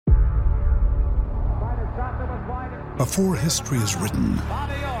Before history is written,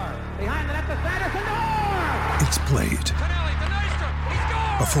 it's played.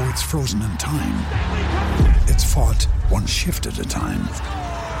 Before it's frozen in time, it's fought one shift at a time.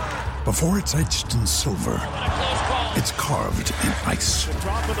 Before it's etched in silver, it's carved in ice.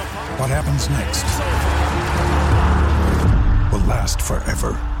 What happens next will last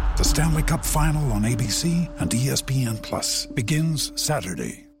forever. The Stanley Cup Final on ABC and ESPN Plus begins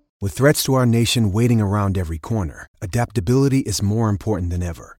Saturday. With threats to our nation waiting around every corner, adaptability is more important than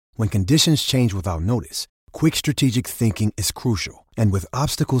ever. When conditions change without notice, quick strategic thinking is crucial. And with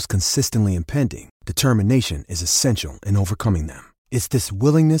obstacles consistently impending, determination is essential in overcoming them. It's this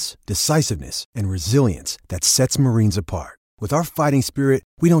willingness, decisiveness, and resilience that sets Marines apart. With our fighting spirit,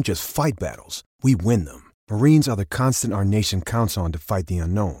 we don't just fight battles, we win them. Marines are the constant our nation counts on to fight the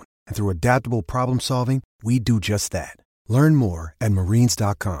unknown. And through adaptable problem solving, we do just that. Learn more at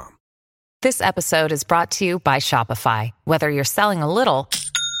marines.com. This episode is brought to you by Shopify. Whether you're selling a little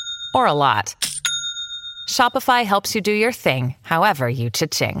or a lot, Shopify helps you do your thing, however you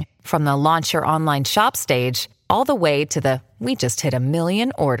cha-ching. From the launch your online shop stage, all the way to the we just hit 1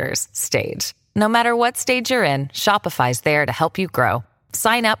 million orders stage. No matter what stage you're in, Shopify's there to help you grow.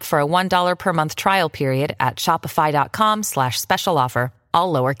 Sign up for a $1 per month trial period at shopify.com/special offer,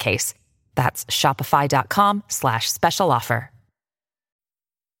 all lowercase. That's shopify.com/special offer.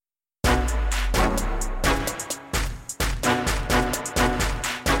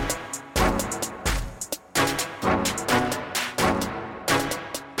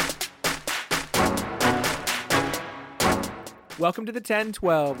 Welcome to the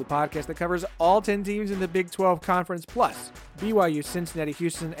Ten12, the podcast that covers all 10 teams in the Big 12 Conference, plus BYU, Cincinnati,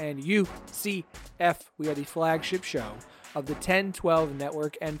 Houston, and UCF. We are the flagship show of the 1012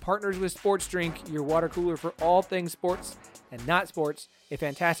 network and partners with Sports Drink, your water cooler for all things sports and not sports, a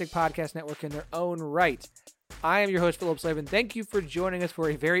fantastic podcast network in their own right. I am your host, Philip Slavin. Thank you for joining us for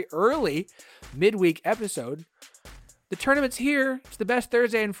a very early midweek episode. The tournament's here. It's the best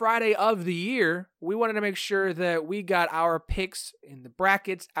Thursday and Friday of the year. We wanted to make sure that we got our picks in the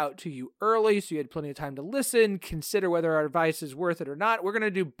brackets out to you early so you had plenty of time to listen, consider whether our advice is worth it or not. We're going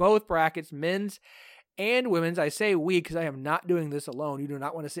to do both brackets, men's and women's. I say we because I am not doing this alone. You do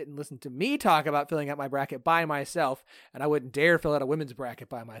not want to sit and listen to me talk about filling out my bracket by myself, and I wouldn't dare fill out a women's bracket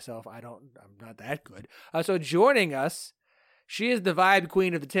by myself. I'm not that good. So joining us, she is the vibe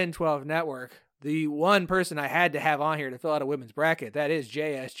queen of the 1012 network. The one person I had to have on here to fill out a women's bracket. That is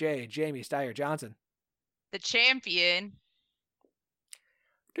JSJ, Jamie Steyer Johnson. The champion.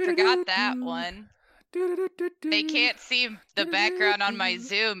 Forgot that one. They can't see the background on my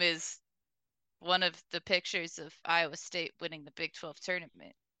Zoom is one of the pictures of Iowa State winning the Big 12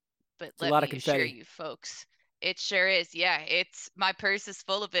 tournament. But let me assure you folks, it sure is. Yeah, it's my purse is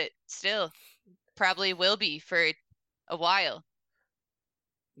full of it still. Probably will be for a while.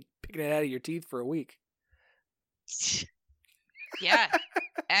 Picking it out of your teeth for a week. Yeah,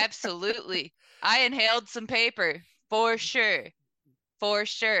 absolutely. I inhaled some paper for sure. For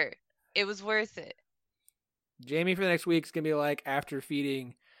sure. It was worth it. Jamie for the next week is going to be like after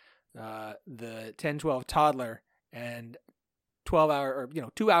feeding the 10-12 toddler and 2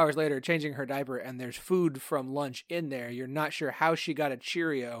 hours later changing her diaper and there's food from lunch in there. You're not sure how she got a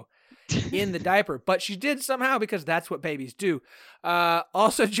Cheerio in the diaper, but she did somehow because that's what babies do.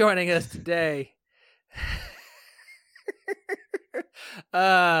 Also joining us today,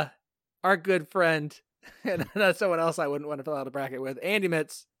 our good friend, and that's someone else I wouldn't want to fill out a bracket with, Andy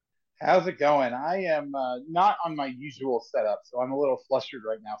Mitz. How's it going? I am not on my usual setup, so I'm a little flustered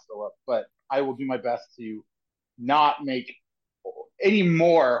right now, Philip, but I will do my best to not make any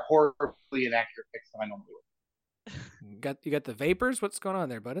more horribly inaccurate picks than I normally would. You got the vapors? What's going on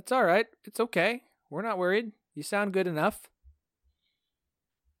there, bud? It's all right. It's okay. We're not worried. You sound good enough.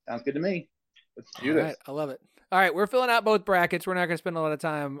 Sounds good to me. Let's do this. All right. I love it. All right. We're filling out both brackets. We're not going to spend a lot of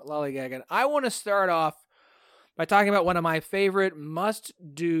time lollygagging. I want to start off by talking about one of my favorite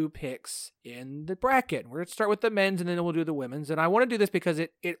must-do picks in the bracket. We're going to start with the men's, and then we'll do the women's. And I want to do this because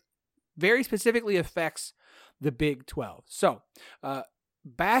it very specifically affects the Big 12. So,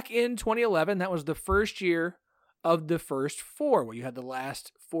 back in 2011, that was the first year of the first four, where you had the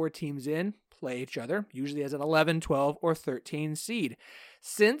last four teams in play each other, usually as an 11, 12, or 13 seed.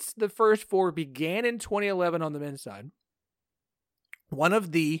 Since the first four began in 2011 on the men's side, one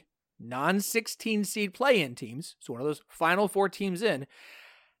of the non-16 seed play-in teams, so one of those final four teams in,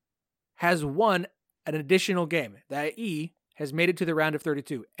 has won an additional game. That has made it to the round of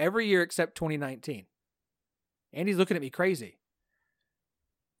 32 every year except 2019. Andy's looking at me crazy.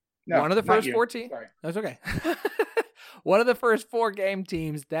 No, one of the first you. 14. Sorry. That's okay. One of the first 4-game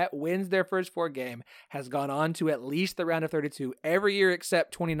teams that wins their first 4 game has gone on to at least the round of 32 every year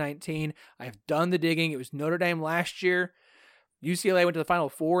except 2019. I've done the digging. It was Notre Dame last year. UCLA went to the Final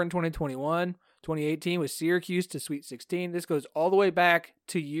Four in 2021. 2018 was Syracuse to Sweet 16. This goes all the way back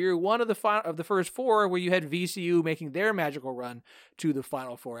to year 1 of the first 4, where you had VCU making their magical run to the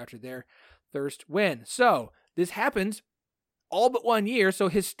Final Four after their first win. So this happens all but 1 year. So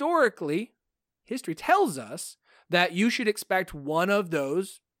historically, history tells us that you should expect one of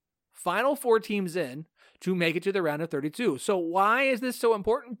those Final Four teams in to make it to the round of 32. So why is this so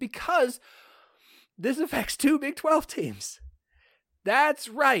important? Because this affects 2 Big 12 teams. That's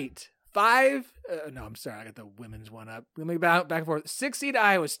right. I got the women's one up. Let me back and forth. 6 seed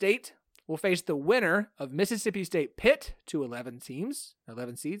Iowa State will face the winner of Mississippi State Pitt, 11 seeds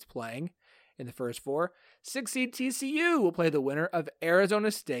playing in the first 4. 6 seed TCU will play the winner of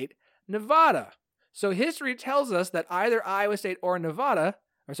Arizona State Nevada. So history tells us that either Iowa State or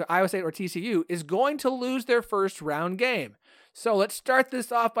TCU is going to lose their first round game. So let's start this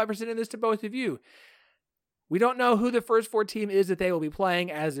off by presenting this to both of you. We don't know who the first 4 team is that they will be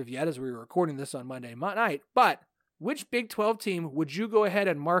playing as of yet, as we were recording this on Monday night. But which Big 12 team would you go ahead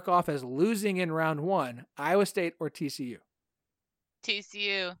and mark off as losing in round 1, Iowa State or TCU?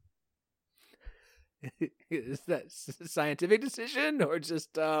 TCU. Is that a scientific decision or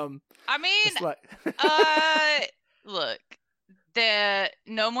just look, the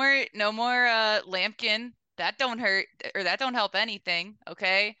no more Lampkin. That don't hurt, or that don't help anything,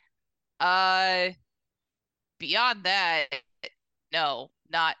 okay? Beyond that, no,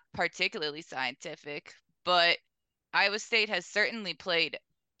 not particularly scientific, but Iowa State has certainly played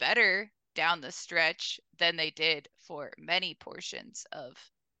better down the stretch than they did for many portions of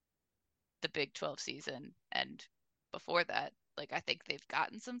the Big 12 season. And before that, I think they've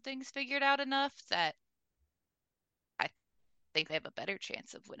gotten some things figured out enough that I think they have a better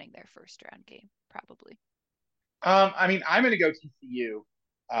chance of winning their first round game, probably. I'm going to go TCU.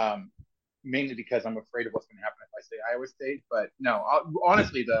 Mainly because I'm afraid of what's going to happen if I say Iowa State. But no,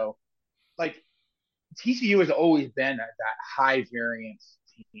 honestly, though, TCU has always been that high variance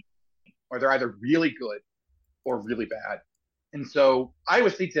team where they're either really good or really bad. And so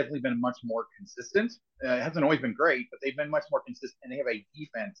Iowa State's definitely been much more consistent. It hasn't always been great, but they've been much more consistent. And they have a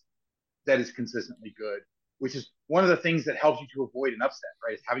defense that is consistently good, which is one of the things that helps you to avoid an upset,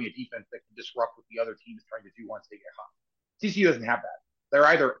 right? Is having a defense that can disrupt what the other team is trying to do once they get hot. TCU doesn't have that. They're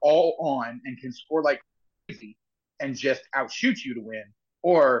either all on and can score like crazy and just outshoot you to win,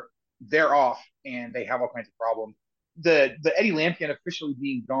 or they're off and they have all kinds of problems. The Eddie Lampkin officially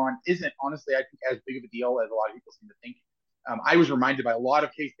being gone isn't, honestly, I think, as big of a deal as a lot of people seem to think. I was reminded by a lot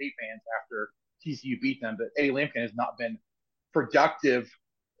of K-State fans after TCU beat them that Eddie Lampkin has not been productive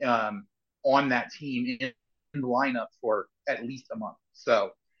on that team in the lineup for at least a month.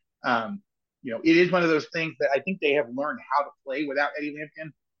 So, it is one of those things that I think they have learned how to play without Eddie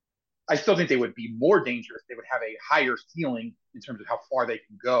Lampkin. I still think they would be more dangerous. They would have a higher ceiling in terms of how far they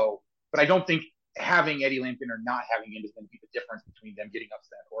can go. But I don't think having Eddie Lampkin or not having him is going to be the difference between them getting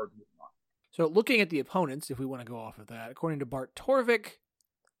upset or moving on. So looking at the opponents, if we want to go off of that, according to Bart Torvik,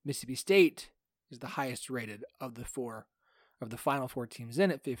 Mississippi State is the highest rated of the Final Four teams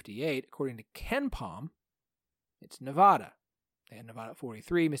in at 58. According to Ken Palm, it's Nevada. They had Nevada at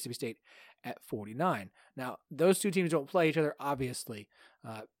 43, Mississippi State at 49. Now, those 2 teams don't play each other, obviously.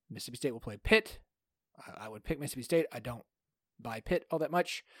 Mississippi State will play Pitt. I would pick Mississippi State. I don't buy Pitt all that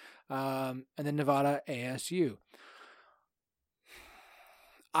much. And then Nevada, ASU.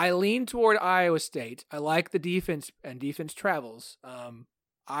 I lean toward Iowa State. I like the defense and defense travels.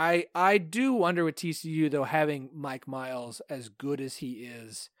 I do wonder with TCU, though, having Mike Miles as good as he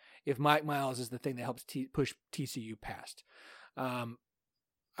is, if Mike Miles is the thing that helps push TCU past.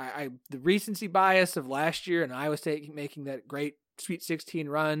 The recency bias of last year and Iowa State making that great Sweet 16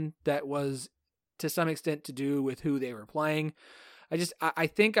 run that was to some extent to do with who they were playing. I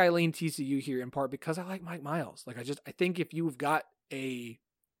think I lean TCU here in part because I like Mike Miles. I think if you've got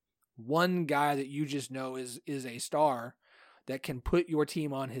one guy that you just know is a star that can put your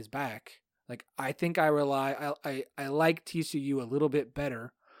team on his back, I think I like TCU a little bit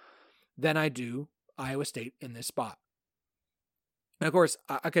better than I do Iowa State in this spot. And of course,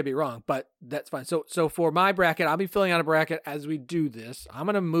 I could be wrong, but that's fine. So for my bracket, I'll be filling out a bracket as we do this. I'm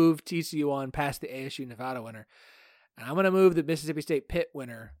going to move TCU on past the ASU Nevada winner, and I'm going to move the Mississippi State Pitt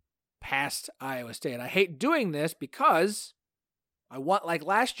winner past Iowa State. I hate doing this because I want, like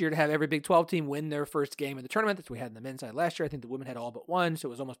last year, to have every Big 12 team win their first game in the tournament. That's what we had in the men's side last year. I think the women had all but one, so it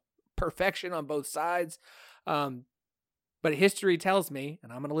was almost perfection on both sides. But history tells me,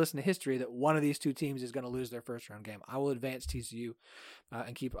 and I'm going to listen to history, that one of these two teams is going to lose their first round game. I will advance TCU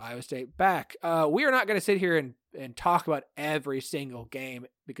and keep Iowa State back. We are not going to sit here and talk about every single game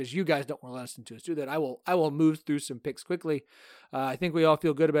because you guys don't want to listen to us do that. I will move through some picks quickly. I think we all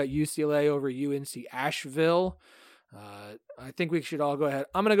feel good about UCLA over UNC Asheville. I think we should all go ahead.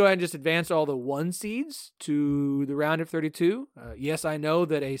 I'm going to go ahead and just advance all the 1 seeds to the round of 32. Yes, I know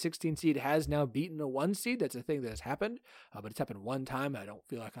that a 16 seed has now beaten a 1 seed. That's a thing that has happened, but it's happened one time. I don't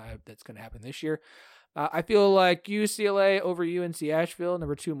feel like that's going to happen this year. I feel like UCLA over UNC Asheville,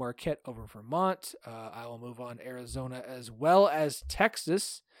 number 2 Marquette over Vermont. I will move on Arizona as well as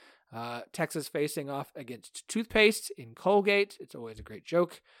Texas. Texas facing off against Toothpaste in Colgate. It's always a great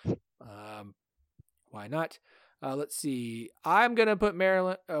joke. Why not? Let's see. I'm going to put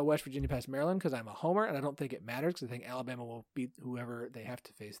West Virginia past Maryland because I'm a homer, and I don't think it matters because I think Alabama will beat whoever they have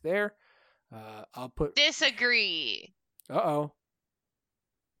to face there. I'll put... Disagree. Uh-oh.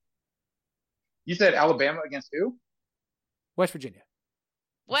 You said Alabama against who? West Virginia.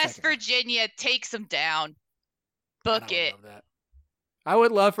 West Virginia takes them down. Book it. I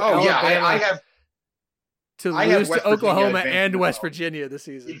would love for Alabama... Yeah, I have... to lose to Oklahoma and West Virginia this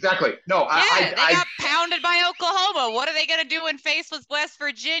season. Exactly. No, they got pounded by Oklahoma. What are they going to do when faced with West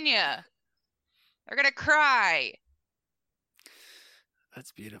Virginia? They're going to cry.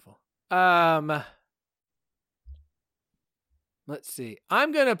 That's beautiful. Let's see.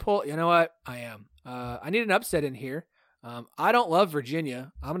 I'm going to pull... You know what? I am. I need an upset in here. I don't love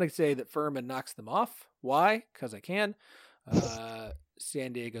Virginia. I'm going to say that Furman knocks them off. Why? Because I can.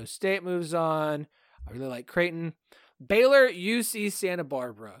 San Diego State moves on. I really like Creighton. Baylor, UC Santa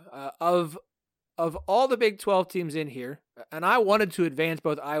Barbara. Of all the Big 12 teams in here, and I wanted to advance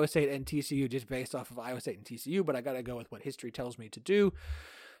both Iowa State and TCU just based off of Iowa State and TCU, but I got to go with what history tells me to do.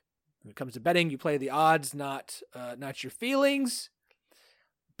 When it comes to betting, you play the odds, not your feelings.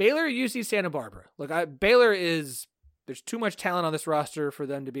 Baylor, UC Santa Barbara. Look, Baylor is... There's too much talent on this roster for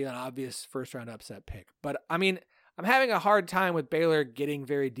them to be an obvious first-round upset pick. But, I mean... I'm having a hard time with Baylor getting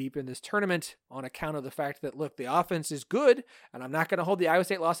very deep in this tournament on account of the fact that, look, the offense is good, and I'm not going to hold the Iowa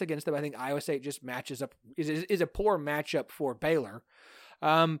State loss against them. I think Iowa State just matches up, is a poor matchup for Baylor.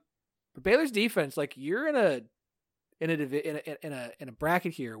 But Baylor's defense, like, you're in a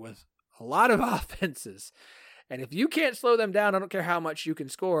bracket here with a lot of offenses, and if you can't slow them down, I don't care how much you can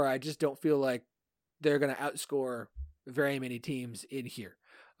score. I just don't feel like they're going to outscore very many teams in here.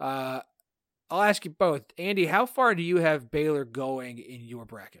 I'll ask you both. Andy, how far do you have Baylor going in your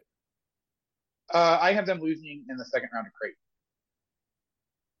bracket? I have them losing in the second round of Creighton.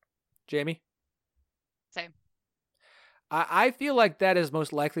 Jamie? Same. I feel like that is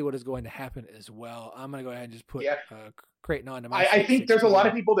most likely what is going to happen as well. I'm going to go ahead and just put Creighton on to my I think there's a lot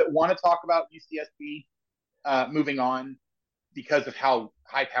of people that want to talk about UCSB moving on because of how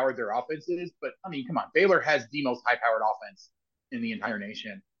high-powered their offense is. But, I mean, come on. Baylor has the most high-powered offense in the entire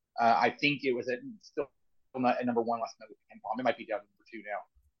nation. I think it was still not at number 1 last night with KenPom. It might be down to number 2 now.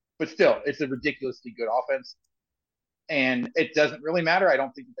 But still, it's a ridiculously good offense. And it doesn't really matter. I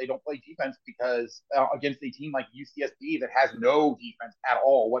don't think that they don't play defense because against a team like UCSB that has no defense at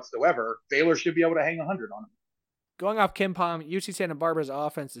all whatsoever, Baylor should be able to hang 100 on them. Going off KenPom, UC Santa Barbara's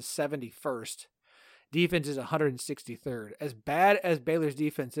offense is 71st. Defense is 163rd. As bad as Baylor's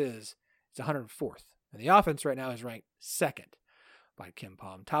defense is, it's 104th. And the offense right now is ranked 2nd. By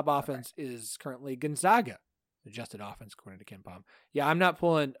KenPom. Top offense is currently Gonzaga. Adjusted offense according to KenPom. Yeah, I'm not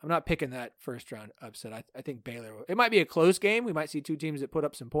picking that first round upset. I think Baylor. It might be a close game. We might see two teams that put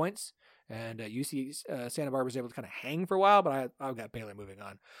up some points, and UC Santa Barbara is able to kind of hang for a while. But I've got Baylor moving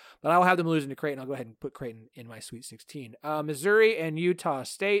on. But I will have them losing to Creighton. I'll go ahead and put Creighton in my Sweet 16. Missouri and Utah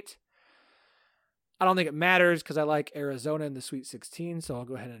State. I don't think it matters because I like Arizona in the Sweet 16, so I'll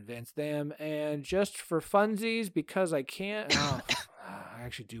go ahead and advance them. And just for funsies, because I can't, I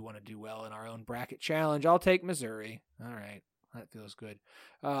actually do want to do well in our own bracket challenge. I'll take Missouri. All right, that feels good.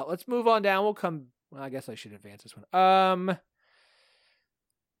 Let's move on down. Well, I guess I should advance this one.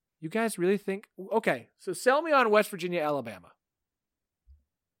 You guys really think? Okay, so sell me on West Virginia, Alabama.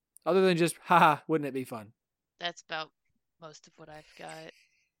 Other than just, haha, wouldn't it be fun? That's about most of what I've got.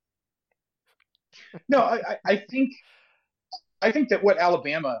 No, I think that what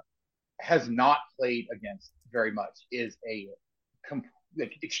Alabama has not played against very much is a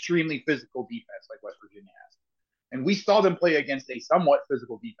extremely physical defense like West Virginia has. And we saw them play against a somewhat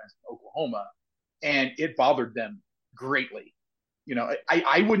physical defense in Oklahoma, and it bothered them greatly. You know,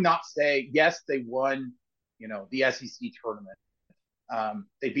 I would not say, yes, they won, the SEC tournament.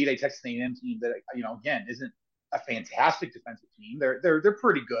 They beat a Texas A&M team that, again, isn't a fantastic defensive team. They're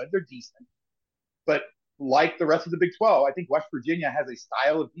pretty good. They're decent. But like the rest of the Big 12, I think West Virginia has a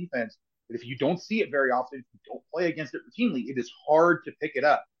style of defense that if you don't see it very often, if you don't play against it routinely, it is hard to pick it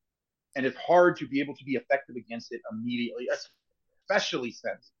up. And it's hard to be able to be effective against it immediately, especially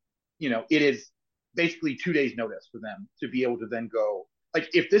since, it is basically 2 days notice for them to be able to then go. Like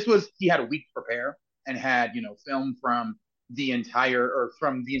if this was, he had a week to prepare and had, film from the entire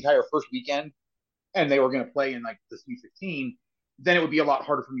first weekend, and they were going to play in like the Sweet 16, then it would be a lot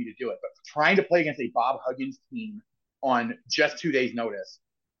harder for me to do it. But trying to play against a Bob Huggins team on just 2 days notice,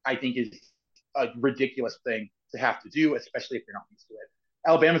 I think is a ridiculous thing to have to do, especially if you're not used to it.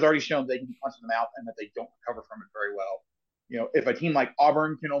 Alabama's already shown they can be punched in the mouth and that they don't recover from it very well. If a team like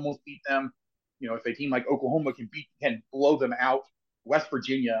Auburn can almost beat them, if a team like Oklahoma can blow them out, West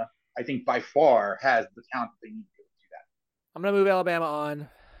Virginia, I think by far has the talent that they need to do that. I'm going to move Alabama on.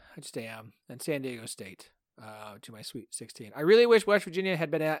 I just am. And San Diego State to my Sweet 16. I really wish West Virginia had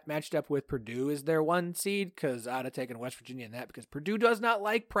been matched up with Purdue as their 1 seed, because I'd have taken West Virginia in that, because Purdue does not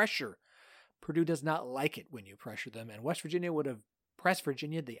like pressure. Purdue does not like it when you pressure them, and West Virginia would have pressed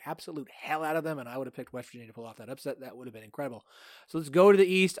Virginia the absolute hell out of them, and I would have picked West Virginia to pull off that upset. That would have been incredible. So let's go to the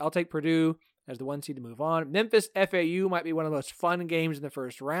East. I'll take Purdue as the 1 seed to move on. Memphis FAU might be one of the most fun games in the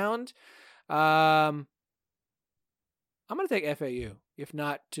first round. I'm going to take FAU, if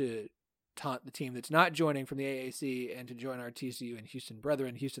not to taunt the team that's not joining from the AAC and to join our TCU and Houston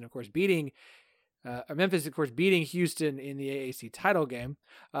brethren. Houston, of course, Memphis, of course, beating Houston in the AAC title game.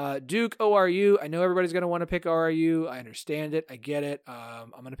 Duke, ORU. I know everybody's going to want to pick ORU. I understand it. I get it.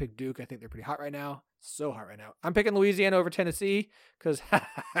 I'm going to pick Duke. I think they're pretty hot right now. So hot right now. I'm picking Louisiana over Tennessee because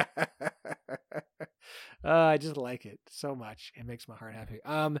I just like it so much. It makes my heart happy.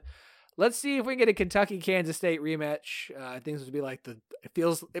 Let's see if we can get a Kentucky-Kansas State rematch. I think this would be like it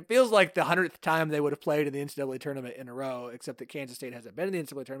feels like the 100th time they would have played in the NCAA tournament in a row, except that Kansas State hasn't been in the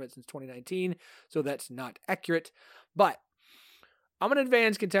NCAA tournament since 2019, so that's not accurate. But I'm going to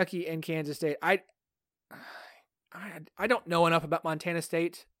advance Kentucky and Kansas State. I don't know enough about Montana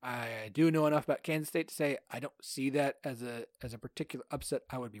State. I do know enough about Kansas State to say I don't see that as a particular upset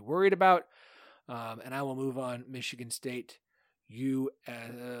I would be worried about. And I will move on Michigan State.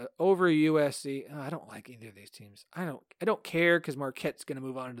 Over USC. I don't like either of these teams. I don't care because Marquette's going to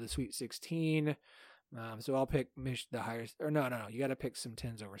move on to the Sweet 16. So I'll pick the highest. Or no. You got to pick some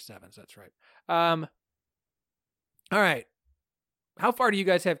 10s over 7s. That's right. All right. How far do you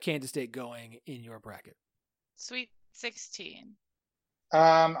guys have Kansas State going in your bracket? Sweet 16.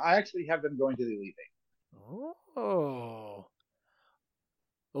 I actually have them going to the Elite Eight. Oh.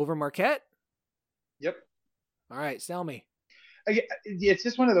 Over Marquette? Yep. All right. Sell me. It's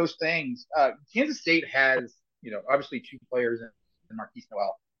just one of those things. Kansas State has, obviously 2 players in Marquise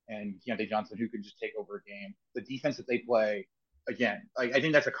Noel and Keontae Johnson who can just take over a game. The defense that they play, again, I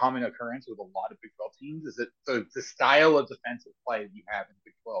think that's a common occurrence with a lot of Big 12 teams, is that the style of defensive play that you have in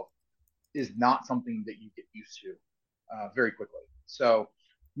Big 12 is not something that you get used to very quickly. So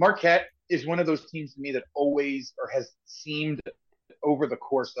Marquette is one of those teams to me that always, or has seemed over the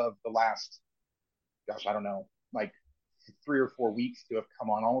course of the last, I don't know, like 3 or 4 weeks to have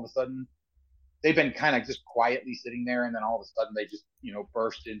come on all of a sudden. They've been kind of just quietly sitting there, and then all of a sudden they just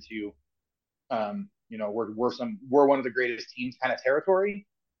burst into we're one of the greatest teams kind of territory.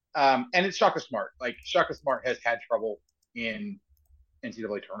 And it's Shaka Smart. Like Shaka Smart has had trouble in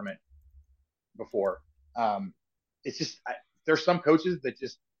NCAA tournament before. It's just there's some coaches that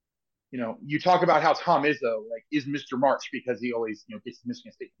just you talk about how Tom Izzo is Mr. March because he always gets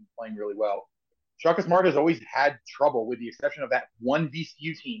Michigan State playing really well. Shaka Smart has always had trouble, with the exception of that one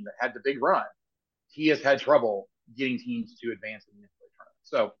VCU team that had the big run. He has had trouble getting teams to advance in the NCAA tournament.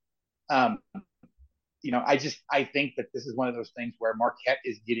 So, I think that this is one of those things where Marquette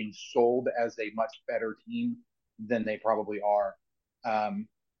is getting sold as a much better team than they probably are,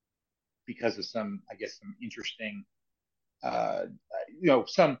 because of some interesting,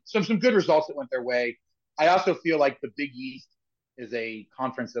 some good results that went their way. I also feel like the Big East is a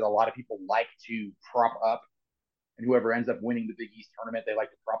conference that a lot of people like to prop up, and whoever ends up winning the Big East tournament, they like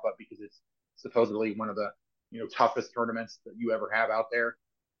to prop up because it's supposedly one of the toughest tournaments that you ever have out there,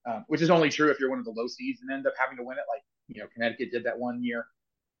 which is only true if you're one of the low seeds and end up having to win it, like Connecticut did that one year.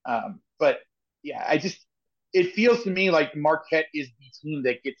 But yeah, it feels to me like Marquette is the team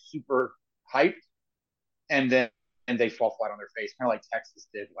that gets super hyped and then they fall flat on their face, kind of like Texas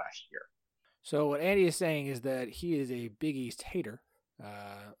did last year. So what Andy is saying is that he is a Big East hater.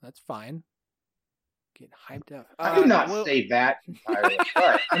 That's fine. Getting hyped up. I did not say that entirely,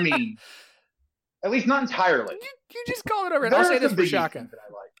 but I mean, at least not entirely. You just call it over. I'll say this for Shaka.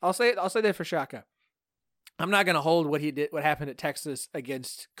 I'll say that for Shaka. I'm not going to hold what happened at Texas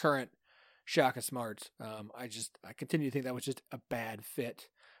against current Shaka Smart. I continue to think that was just a bad fit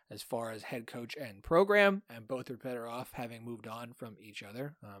as far as head coach and program, and both are better off having moved on from each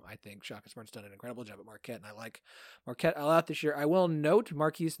other. I think Shaka Smart's done an incredible job at Marquette, and I like Marquette a lot this year. I will note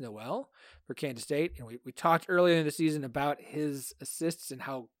Marquise Noel for Kansas State, and we talked earlier in the season about his assists and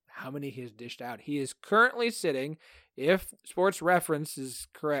how many he has dished out. He is currently sitting, if Sports Reference is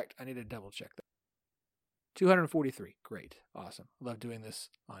correct, I need to double check that. 243. Great. Awesome. Love doing this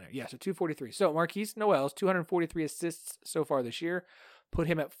on air. Yeah, so 243. So Marquise Noel's 243 assists so far this year put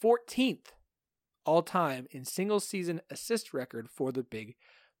him at 14th all-time in single-season assist record for the Big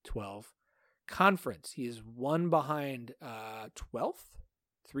 12 Conference. He is one behind 12th,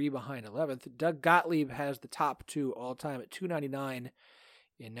 three behind 11th. Doug Gottlieb has the top two all-time at 299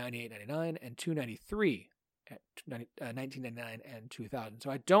 in 98-99 and 293 at 1999 and 2000. So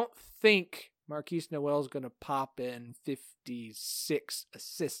I don't think Marquise Noel is going to pop in 56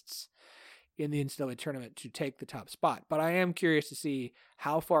 assists in the NCAA tournament to take the top spot. But I am curious to see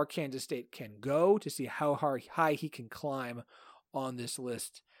how far Kansas State can go, to see how high he can climb on this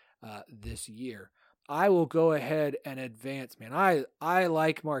list this year. I will go ahead and advance, man. I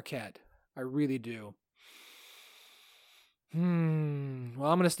like Marquette. I really do. Well, I'm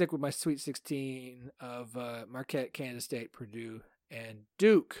going to stick with my Sweet 16 of Marquette, Kansas State, Purdue, and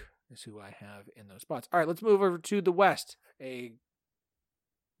Duke is who I have in those spots. All right, let's move over to the West.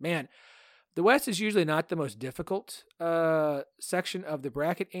 The West is usually not the most difficult section of the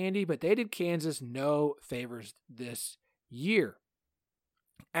bracket, Andy, but they did Kansas no favors this year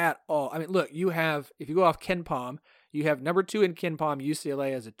at all. I mean, look, if you go off KenPom, you have number 2 in KenPom,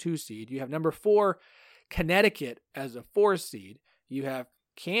 UCLA as a 2 seed. You have number 4, Connecticut as a 4 seed. You have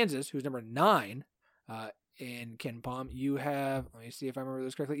Kansas, who's number 9 in KenPom. You have, let me see if I remember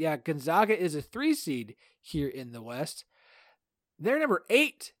this correctly. Yeah, Gonzaga is a 3 seed here in the West. They're number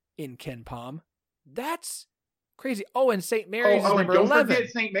 8 in KenPom. That's crazy. Oh, and St. Mary's is number 11. Don't forget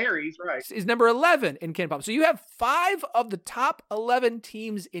St. Mary's, right? Is number 11 in KenPom. So you have 5 of the top 11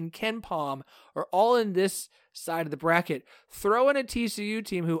 teams in KenPom are all in this side of the bracket. Throw in a TCU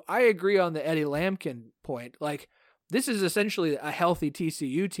team who I agree on the Eddie Lampkin point. Like, this is essentially a healthy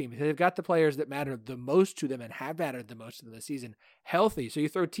TCU team. They've got the players that matter the most to them and have mattered the most in the season healthy. So you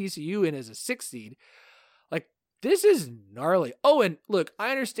throw TCU in as a 6 seed. Like, this is gnarly. Oh, and look,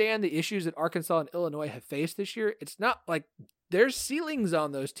 I understand the issues that Arkansas and Illinois have faced this year. It's not like their ceilings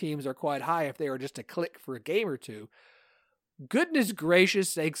on those teams are quite high if they were just to click for a game or two. Goodness gracious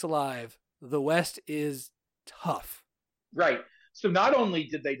sakes alive, the West is tough. Right. So not only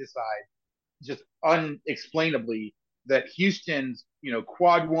did they decide just unexplainably that Houston's,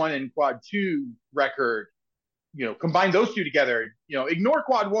 quad 1 and quad 2 record, combine those two together, ignore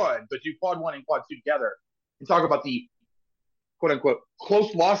quad 1, but do quad 1 and quad 2 together and talk about the quote unquote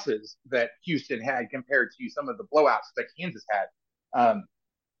close losses that Houston had compared to some of the blowouts that Kansas had.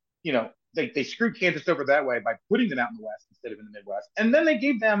 They screwed Kansas over that way by putting them out in the West instead of in the Midwest. And then they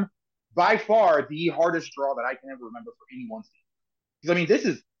gave them by far the hardest draw that I can ever remember for any one team. Because I mean,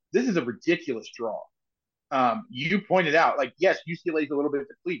 this is a ridiculous draw. You pointed out, like, yes, UCLA is a little bit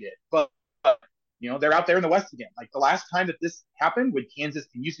depleted, but they're out there in the West again. Like the last time that this happened with Kansas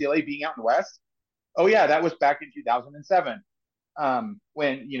and UCLA being out in the West, oh yeah, that was back in 2007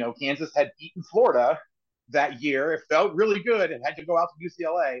 when Kansas had beaten Florida that year. It felt really good and had to go out to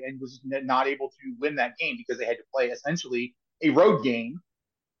UCLA and was not able to win that game because they had to play essentially a road game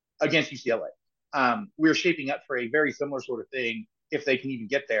against UCLA. We're shaping up for a very similar sort of thing if they can even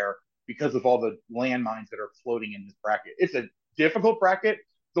get there because of all the landmines that are floating in this bracket. It's a difficult bracket.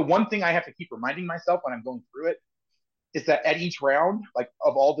 The one thing I have to keep reminding myself when I'm going through it is that at each round, like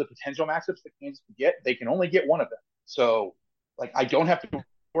of all the potential matchups that Kansas can get, they can only get one of them. So like I don't have to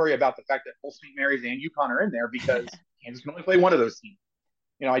worry about the fact that both St. Mary's and UConn are in there because Kansas can only play one of those teams.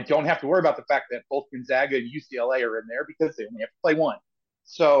 I don't have to worry about the fact that both Gonzaga and UCLA are in there because they only have to play one.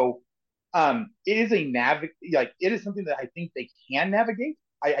 So it is it is something that I think they can navigate.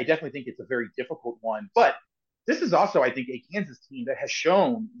 I definitely think it's a very difficult one, but this is also, I think, a Kansas team that has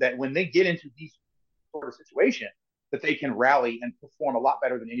shown that when they get into these sort of situations, that they can rally and perform a lot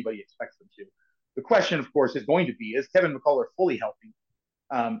better than anybody expects them to. The question, of course, is going to be, is Kevin McCullough fully healthy?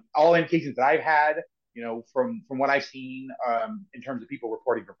 All indications that I've had, from what I've seen in terms of people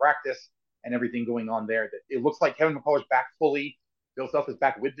reporting for practice and everything going on there, that it looks like Kevin McCullough's back fully. Bill Self is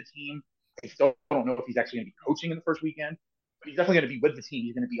back with the team. I still don't know if he's actually going to be coaching in the first weekend, but he's definitely going to be with the team.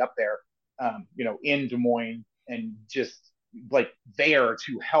 He's going to be up there, in Des Moines and just like there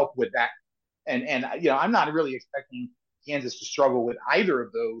to help with that. And I'm not really expecting Kansas to struggle with either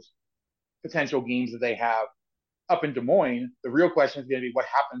of those potential games that they have. up in Des Moines, the real question is going to be what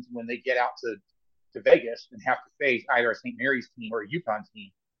happens when they get out to Vegas and have to face either a St. Mary's team or a UConn team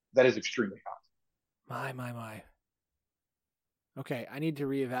that is extremely hot. My. Okay, I need to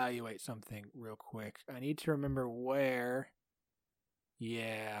reevaluate something real quick. I need to remember where.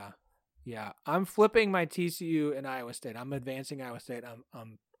 Yeah. I'm flipping my TCU and Iowa State. I'm advancing Iowa State.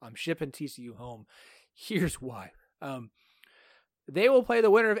 I'm shipping TCU home. Here's why. They will play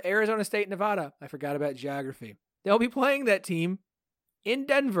the winner of Arizona State, Nevada. I forgot about geography. They'll be playing that team in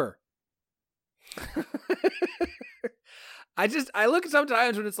Denver. I look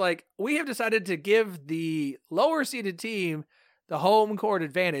sometimes when it's like, we have decided to give the lower seeded team the home court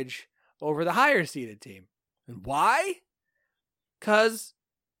advantage over the higher seeded team. And why? Because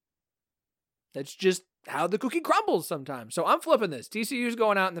that's just how the cookie crumbles sometimes. So I'm flipping this. TCU's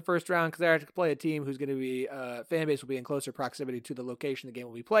going out in the first round because they have to play a team who's going to be, fan base will be in closer proximity to the location the game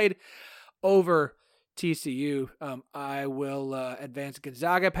will be played over TCU. I will advance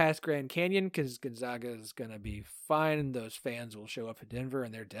Gonzaga past Grand Canyon because Gonzaga is going to be fine. Those fans will show up to Denver,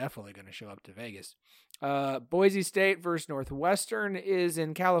 and they're definitely going to show up to Vegas. Boise State versus Northwestern is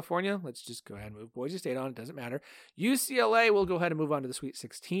in California. Let's just go ahead and move Boise State on. It doesn't matter. UCLA will go ahead and move on to the Sweet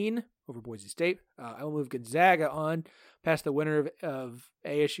 16 over Boise State. I will move Gonzaga on past the winner of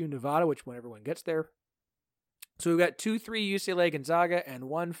ASU Nevada, which when everyone gets there. So we've got 2-3 UCLA Gonzaga and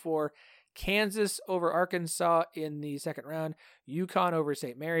 1-4 Kansas over Arkansas in the second round. UConn over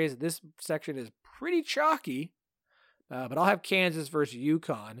St. Mary's. This section is pretty chalky, but I'll have Kansas versus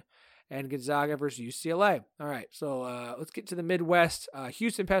UConn and Gonzaga versus UCLA. All right, so let's get to the Midwest.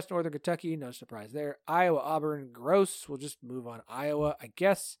 Houston past Northern Kentucky. No surprise there. Iowa, Auburn, gross. We'll just move on Iowa, I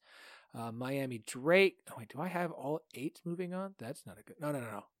guess. Miami, Drake. Oh, wait, do I have all 8 moving on? That's not a good...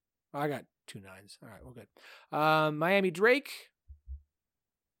 No. Oh, I got 2 9s. All right, well, good. Miami, Drake.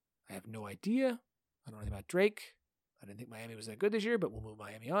 I have no idea. I don't know anything about Drake. I didn't think Miami was that good this year, but we'll move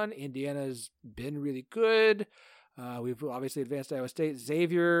Miami on. Indiana's been really good. We've obviously advanced Iowa State.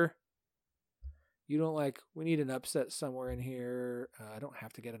 Xavier, you don't like... We need an upset somewhere in here. I don't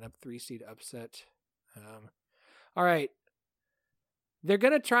have to get an 3-seed upset. All right. They're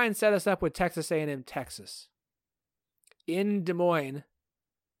going to try and set us up with Texas A&M, Texas in Des Moines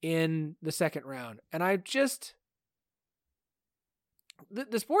in the second round. And I just...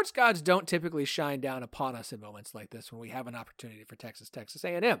 The sports gods don't typically shine down upon us in moments like this when we have an opportunity for Texas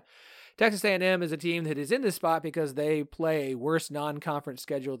A&M. Texas A&M is a team that is in this spot because they play a worse non-conference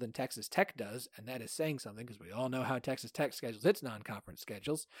schedule than Texas Tech does, and that is saying something because we all know how Texas Tech schedules its non-conference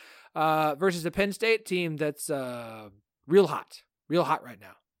schedules, versus a Penn State team that's real hot right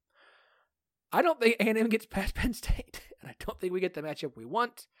now. I don't think A&M gets past Penn State, and I don't think we get the matchup we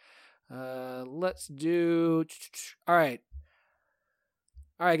want. Let's do... All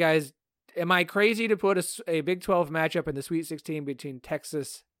right, guys, am I crazy to put a Big 12 matchup in the Sweet 16 between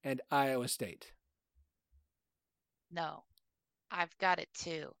Texas and Iowa State? No, I've got it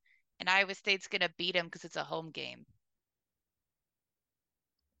too. And Iowa State's going to beat them because it's a home game.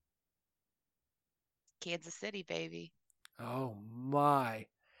 Kansas City, baby. Oh, my.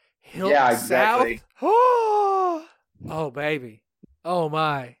 Hilton Yeah, exactly. South? Oh, baby. Oh,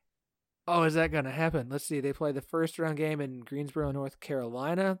 my. Oh, is that going to happen? Let's see. They play the first round game in Greensboro, North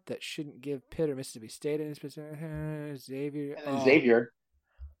Carolina. That shouldn't give Pitt or Mississippi State any specific. Xavier. And then Xavier.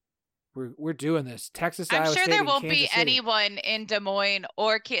 We're doing this. Texas, I'm Iowa sure State, there and won't Kansas be City. anyone in Des Moines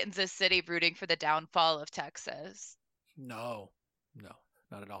or Kansas City rooting for the downfall of Texas. No, not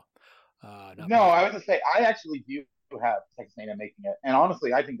at all. No, I was going to say, I actually do have Texas A&M making it. And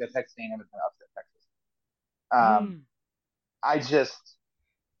honestly, I think that Texas A&M is going to upset Texas. I just...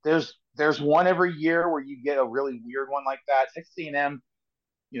 There's one every year where you get a really weird one like that. Texas A&M,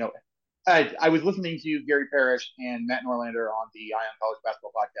 I was listening to Gary Parrish and Matt Norlander on the Ion College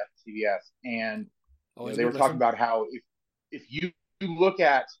Basketball Podcast at CBS, and they were talking about how if you look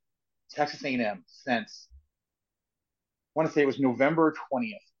at Texas A&M since, I want to say it was November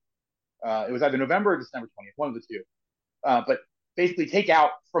 20th. It was either November or December 20th, one of the two. But basically take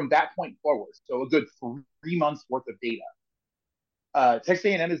out from that point forward, so a good 3 months worth of data. Texas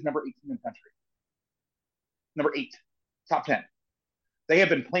A&M is number 18 in the country. Number 8, top 10. They have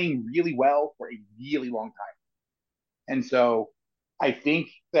been playing really well for a really long time. And so I think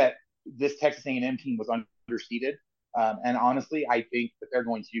that this Texas A&M team was underseeded. And honestly, I think that they're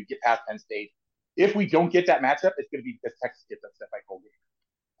going to get past Penn State. If we don't get that matchup, it's going to be because Texas gets upset by Colgate.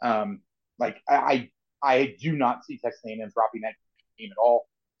 I do not see Texas A&M dropping that game at all.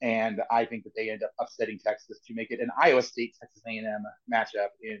 And I think that they end up upsetting Texas to make it an Iowa State-Texas A&M matchup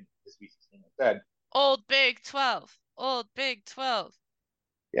in the Sweet 16 instead. Old Big 12. Old Big 12.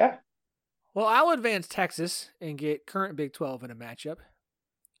 Yeah. Well, I'll advance Texas and get current Big 12 in a matchup.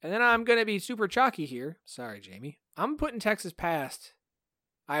 And then I'm going to be super chalky here. Sorry, Jamie. I'm putting Texas past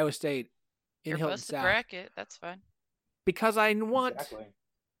Iowa State in Hilton Bust the South. bracket. That's fine. Because I want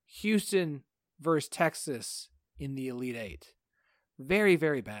Houston versus Texas in the Elite Eight very,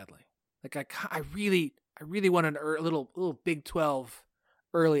 very badly. Like I really want a little Big 12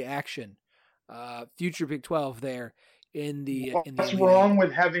 early action, future Big 12 there in the. What's wrong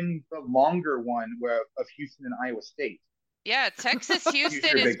with having the longer one of Houston and Iowa State? Yeah, Texas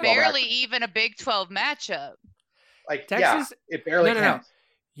Houston is barely even a Big 12 matchup. Like Texas, it barely counts. No.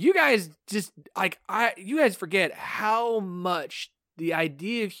 You guys just you guys forget how much the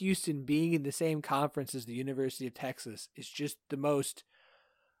idea of Houston being in the same conference as the University of Texas is just the most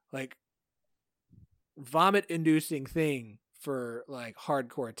vomit-inducing thing for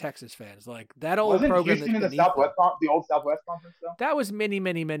hardcore Texas fans. Like that old program. Wasn't Houston in the old Southwest Conference though? That was many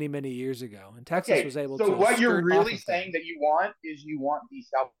years ago, and Texas was able to. So what you're really saying that you want is you want the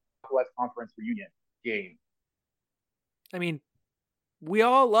Southwest Conference reunion game. I mean, we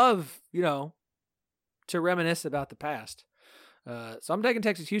all love, to reminisce about the past. So I'm taking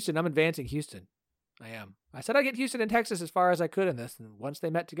Texas Houston. I'm advancing Houston. I am. I said I'd get Houston and Texas as far as I could in this, and once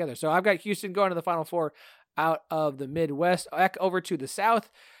they met together. So I've got Houston going to the Final Four out of the Midwest. Back over to the South.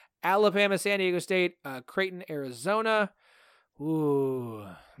 Alabama, San Diego State, Creighton, Arizona. Ooh.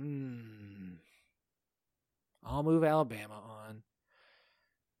 I'll move Alabama on.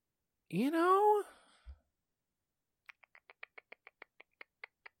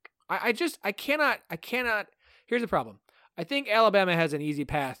 I cannot. Here's the problem. I think Alabama has an easy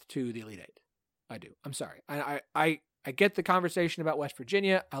path to the Elite Eight. I do. I'm sorry. I get the conversation about West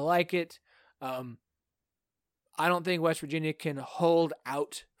Virginia. I like it. I don't think West Virginia can hold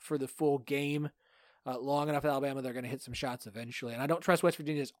out for the full game long enough. Alabama, they're going to hit some shots eventually. And I don't trust West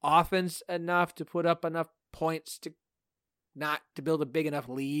Virginia's offense enough to put up enough points to build a big enough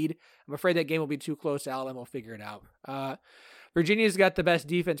lead. I'm afraid that game will be too close. Alabama will figure it out. Virginia's got the best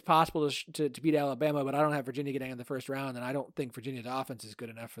defense possible to beat Alabama, but I don't have Virginia getting in the first round, and I don't think Virginia's offense is good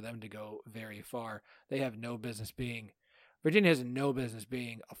enough for them to go very far. Virginia has no business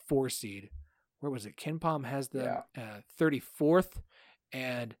being a 4 seed. Where was it? KenPom has the 34th,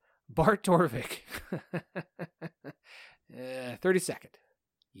 and Bart Torvik 32nd.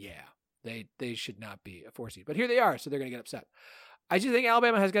 Yeah, they should not be a 4 seed, but here they are, so they're going to get upset. I just think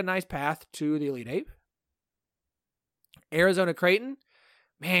Alabama has got a nice path to the Elite Eight. Arizona, Creighton.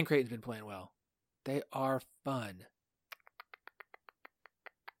 Man, Creighton's been playing well. They are fun.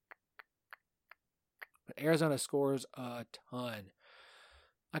 But Arizona scores a ton.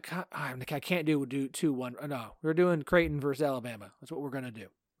 I can't do 2-1. No, we're doing Creighton versus Alabama. That's what we're going to do.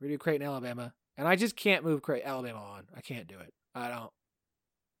 We're going to do Creighton, Alabama. And I just can't move Alabama on. I can't do it. I don't.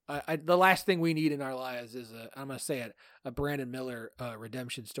 The last thing we need in our lives is I'm going to say it, a Brandon Miller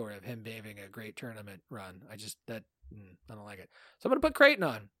redemption story of him having a great tournament run. I don't like it. So I'm going to put Creighton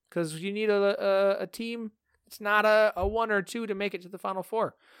on because you need a team. It's not a 1 or 2 to make it to the Final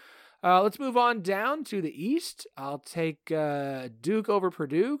Four. Let's move on down to the East. I'll take Duke over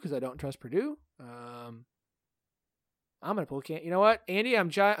Purdue because I don't trust Purdue. I'm going to pull You know what, Andy? I'm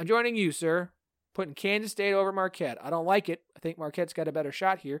joining you, sir. Putting Kansas State over Marquette. I don't like it. I think Marquette's got a better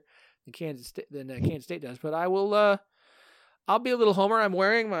shot here than Kansas State does. But I will. I'll be a little homer. I'm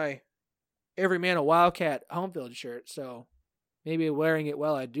wearing my Every Man a Wildcat home field shirt, so maybe wearing it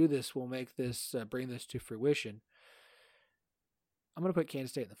while I do this will make this bring this to fruition. I'm going to put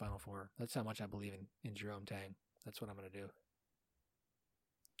Kansas State in the Final Four. That's how much I believe in Jerome Tang. That's what I'm going to do.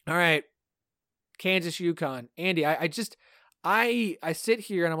 All right. Kansas, UConn. Andy, I sit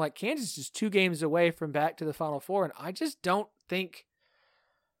here and I'm like, Kansas is just 2 games away from back to the Final Four, and I just don't know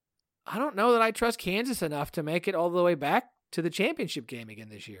that I trust Kansas enough to make it all the way back to the championship game again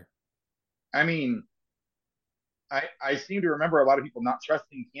this year. I mean, I seem to remember a lot of people not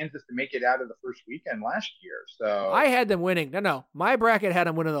trusting Kansas to make it out of the first weekend last year. So I had them winning. No, my bracket had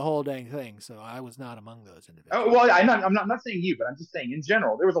them winning the whole dang thing. So I was not among those individuals. Oh, well, I'm not saying you, but I'm just saying in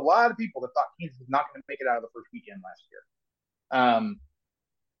general, there was a lot of people that thought Kansas was not going to make it out of the first weekend last year.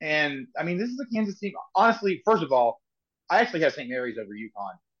 And I mean, this is a Kansas team. Honestly, first of all, I actually have St. Mary's over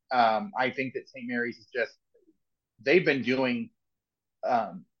UConn. I think that St. Mary's is they've been doing,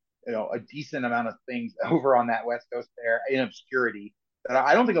 a decent amount of things over on that West Coast there in obscurity that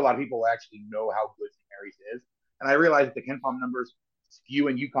I don't think a lot of people actually know how good St. Mary's is. And I realize that the KenPom numbers skew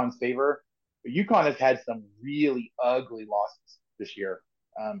in UConn's favor, but UConn has had some really ugly losses this year.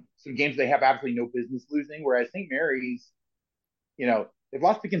 Some games they have absolutely no business losing, whereas St. Mary's, they've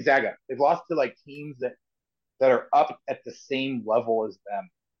lost to Gonzaga. They've lost to teams that are up at the same level as them.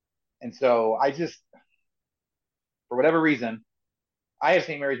 And so I just, for whatever reason, I have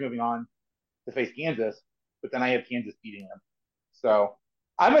St. Mary's moving on to face Kansas, but then I have Kansas beating them. So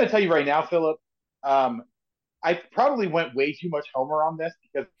I'm going to tell you right now, Philip, I probably went way too much homer on this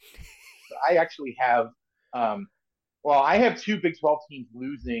because I actually have, I have two Big 12 teams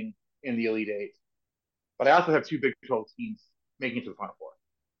losing in the Elite Eight, but I also have two Big 12 teams making it to the Final Four.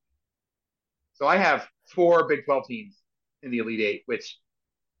 So I have four Big 12 teams in the Elite Eight, which,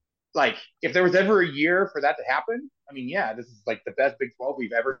 like, if there was ever a year for that to happen, I mean, yeah, this is like the best Big 12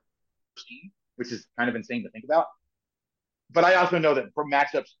 we've ever seen, which is kind of insane to think about. But I also know that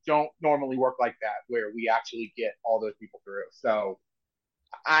matchups don't normally work like that, where we actually get all those people through. So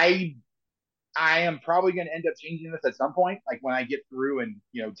I am probably going to end up changing this at some point, like when I get through and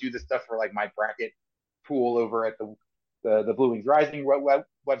do the stuff for like my bracket pool over at the Blue Wings Rising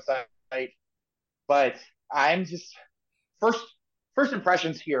website. But I'm just first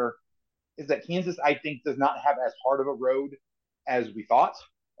impressions here is that Kansas, I think, does not have as hard of a road as we thought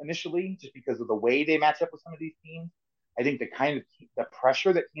initially, just because of the way they match up with some of these teams. I think the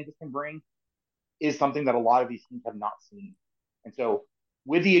pressure that Kansas can bring is something that a lot of these teams have not seen. And so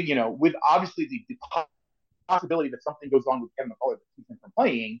with obviously the possibility that something goes on with Kevin McCullough that keeps him from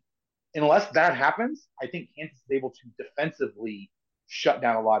playing, unless that happens, I think Kansas is able to defensively shut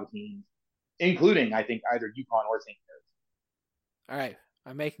down a lot of teams, including, I think, either UConn or St. Mary's. All right.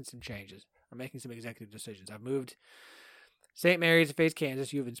 I'm making some changes. I'm making some executive decisions. I've moved St. Mary's to face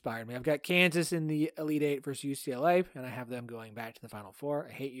Kansas. You've inspired me. I've got Kansas in the Elite Eight versus UCLA, and I have them going back to the Final Four.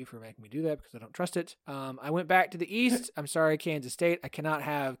 I hate you for making me do that because I don't trust it. I went back to the East. I'm sorry, Kansas State. I cannot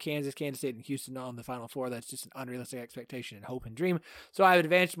have Kansas State, and Houston on the Final Four. That's just an unrealistic expectation and hope and dream. So I've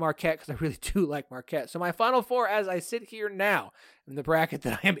advanced Marquette because I really do like Marquette. So my Final Four, as I sit here now in the bracket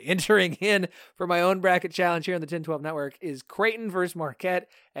that I am entering in for my own bracket challenge here on the 1012 Network, is Creighton versus Marquette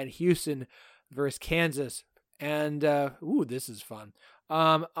and Houston versus Kansas. And, this is fun.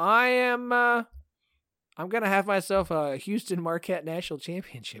 I'm going to have myself a Houston Marquette National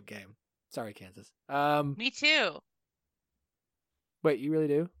Championship game. Sorry, Kansas. Me too. Wait, you really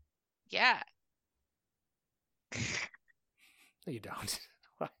do? Yeah. No, you don't.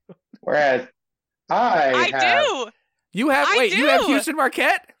 Whereas I do. You have, you have Houston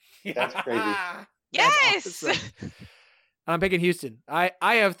Marquette? That's crazy. Yes. Awesome. I'm picking Houston. I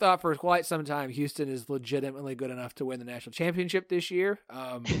have thought for quite some time Houston is legitimately good enough to win the national championship this year.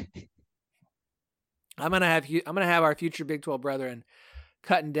 I'm gonna have our future Big 12 brethren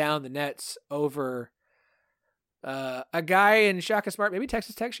cutting down the nets over a guy in Shaka Smart. Maybe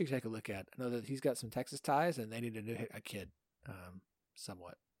Texas Tech should take a look at. I know that he's got some Texas ties, and they need a kid,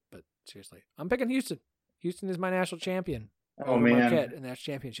 somewhat. But seriously, I'm picking Houston. Houston is my national champion. Oh man, Marquette in that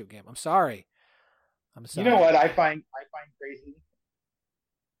championship game. I'm sorry. You know what I find crazy?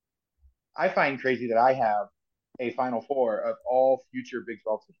 I find crazy that I have a Final Four of all future Big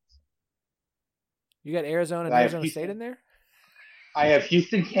 12 teams. You got Arizona and Arizona State in there? I have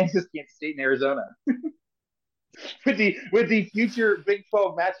Houston, Kansas State, and Arizona. with the future Big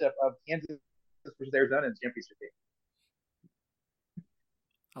 12 matchup of Kansas versus Arizona in the championship game.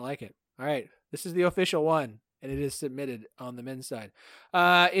 I like it. All right. This is the official one, and it is submitted on the men's side.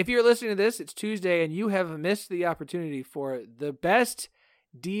 If you're listening to this, it's Tuesday, and you have missed the opportunity for the best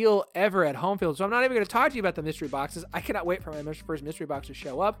deal ever at home field. So I'm not even going to talk to you about the mystery boxes. I cannot wait for my first mystery box to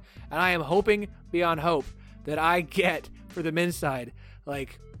show up, and I am hoping beyond hope that I get, for the men's side,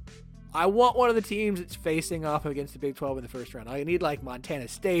 I want one of the teams that's facing off against the Big 12 in the first round. I need Montana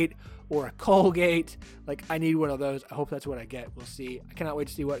State or a Colgate. I need one of those. I hope that's what I get. We'll see. I cannot wait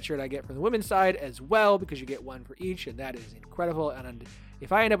to see what shirt I get from the women's side as well, because you get one for each, and that is incredible. And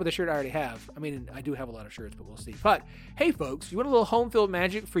if I end up with a shirt I already have, I do have a lot of shirts, but we'll see. But hey, folks, you want a little home field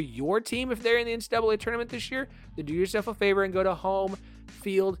magic for your team if they're in the NCAA tournament this year? Then do yourself a favor and go to Home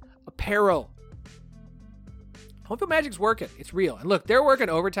Field Apparel. Home Field Magic's working. It's real. And look, they're working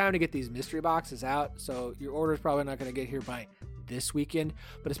overtime to get these mystery boxes out, so your order is probably not going to get here by this weekend.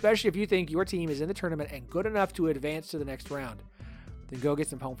 But especially if you think your team is in the tournament and good enough to advance to the next round, then go get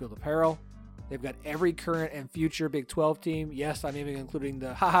some Home Field Apparel. They've got every current and future Big 12 team. Yes, I'm even including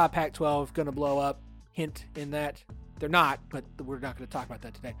the Pac-12 going to blow up hint in that. They're not, but we're not going to talk about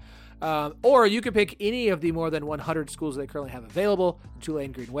that today. Or you can pick any of the more than 100 schools they currently have available. The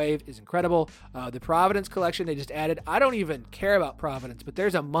Tulane Green Wave is incredible. The Providence collection they just added. I don't even care about Providence, but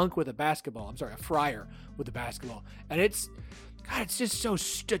there's a monk with a basketball. I'm sorry, a friar with a basketball. And it's just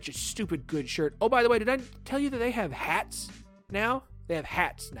such a stupid good shirt. Oh, by the way, did I tell you that they have hats now? They have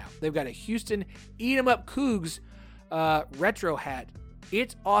hats now. They've got a Houston Eat 'em Up Cougs retro hat.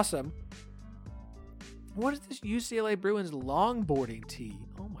 It's awesome. What is this UCLA Bruins longboarding tee?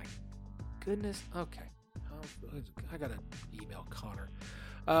 Oh my goodness. Okay. I gotta email Connor.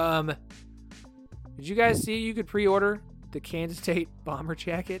 Did you guys see you could pre-order the Kansas State bomber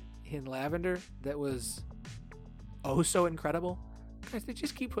jacket in lavender that was oh so incredible? Guys, they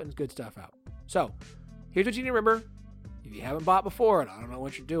just keep putting good stuff out. So, here's what you need to remember. If you haven't bought before, and I don't know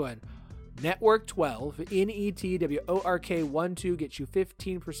what you're doing, Network 12, NETWORK 12 gets you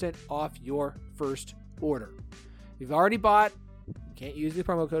 15% off your first order. If you've already bought, you can't use the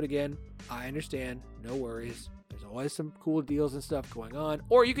promo code again. I understand. No worries. There's always some cool deals and stuff going on.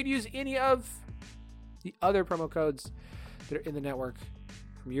 Or you could use any of the other promo codes that are in the network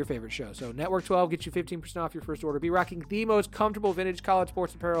from your favorite show. So Network 12 gets you 15% off your first order. Be rocking the most comfortable vintage college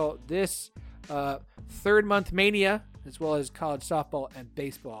sports apparel this third month mania, as well as college softball and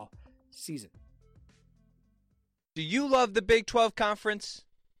baseball season. Do you love the Big 12 Conference?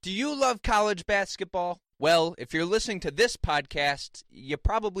 Do you love college basketball? Well, if you're listening to this podcast, you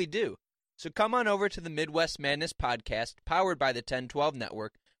probably do. So come on over to the Midwest Madness podcast, powered by the 1012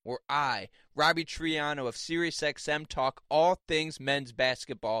 Network, where I, Robbie Triano of SiriusXM, talk all things men's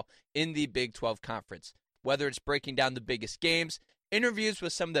basketball in the Big 12 Conference. Whether it's breaking down the biggest games, interviews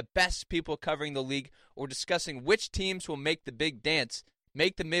with some of the best people covering the league, or discussing which teams will make the big dance,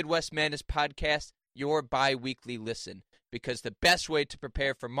 make the Midwest Madness podcast your bi-weekly listen. Because the best way to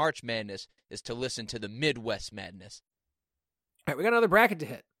prepare for March Madness is to listen to the Midwest Madness. All right, we got another bracket to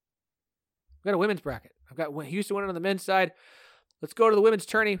hit. We got a women's bracket. I've got Houston winning on the men's side. Let's go to the women's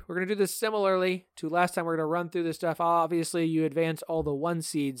tourney. We're going to do this similarly to last time. We're going to run through this stuff. Obviously, you advance all the 1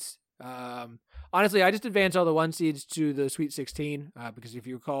 seeds. Honestly, I just advance all the 1 seeds to the Sweet 16 because if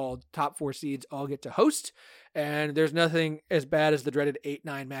you recall, top 4 seeds all get to host. And there's nothing as bad as the dreaded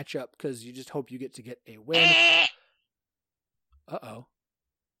 8-9 matchup because you just hope you get a win. Uh-oh.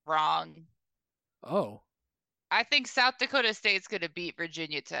 Wrong. Oh. I think South Dakota State's going to beat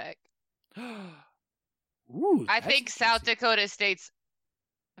Virginia Tech. Ooh, I think South Dakota State's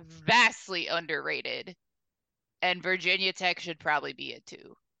vastly underrated, and Virginia Tech should probably be it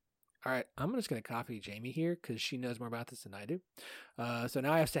too. All right, I'm just going to copy Jamie here because she knows more about this than I do. So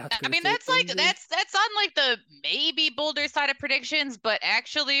now I have South Dakota State. That's like that's on like the maybe bolder side of predictions, but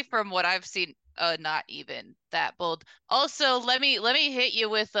actually, from what I've seen, not even that bold. Also, let me hit you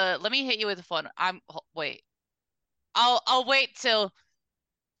with a fun. Wait. I'll wait till.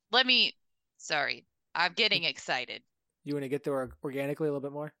 Sorry, I'm getting excited. You want to get there organically a little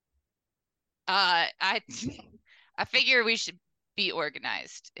bit more? I figure we should be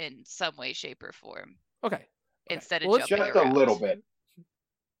organized in some way, shape, or form. Okay. Instead of jumping just around. a little bit.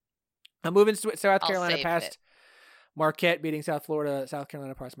 I'm moving to South Carolina past Marquette, beating South Florida. South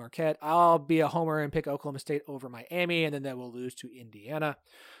Carolina past Marquette. I'll be a homer and pick Oklahoma State over Miami, and then that will lose to Indiana.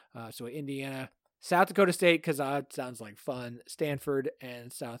 So Indiana. South Dakota State, because it sounds like fun. Stanford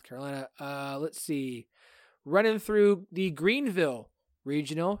and South Carolina. Let's see. Running through the Greenville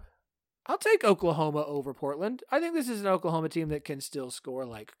Regional, I'll take Oklahoma over Portland. I think this is an Oklahoma team that can still score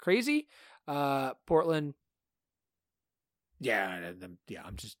like crazy. Portland,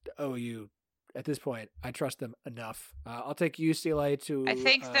 I'm just OU at this point. I trust them enough. I'll take UCLA to. I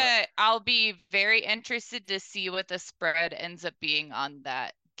think that I'll be very interested to see what the spread ends up being on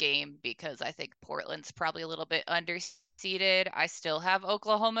that game because I think Portland's probably a little bit underseeded. I still have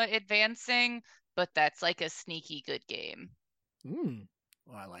Oklahoma advancing, but that's like a sneaky good game.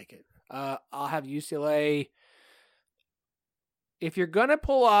 Well, I like it. I'll have UCLA. If you're gonna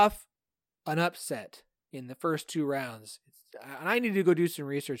pull off an upset in the first 2 rounds, and I need to go do some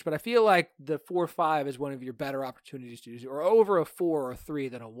research, but I feel like the 4-5 is one of your better opportunities to do, or over a 4 or a 3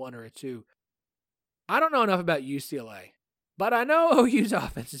 than a 1 or a 2. I don't know enough about UCLA. But I know OU's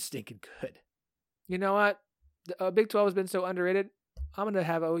offense is stinking good. You know what? The Big 12 has been so underrated. I'm going to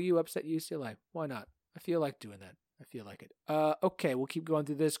have OU upset UCLA. Why not? I feel like doing that. I feel like it. Okay, we'll keep going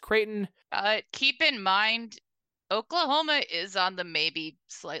through this. Creighton. Keep in mind, Oklahoma is on the maybe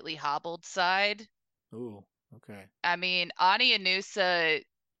slightly hobbled side. Ooh, okay. I mean, Ani Anusa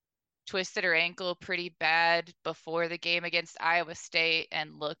twisted her ankle pretty bad before the game against Iowa State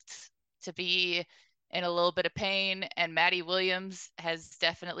and looked to be in a little bit of pain, and Maddie Williams has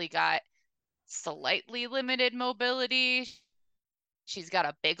definitely got slightly limited mobility. She's got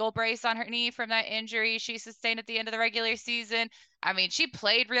a big old brace on her knee from that injury she sustained at the end of the regular season. I mean, she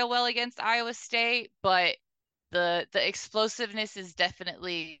played real well against Iowa State, but the explosiveness is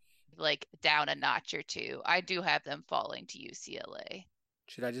definitely like down a notch or two. I do have them falling to UCLA.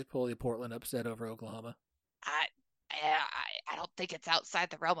 Should I just pull the Portland upset over Oklahoma? I don't think it's outside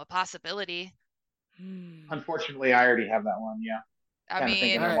the realm of possibility. Unfortunately, I already have that one. Yeah. I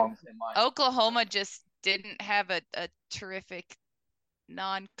mean, Oklahoma just didn't have a terrific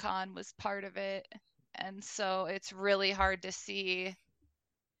non-con was part of it. And so it's really hard to see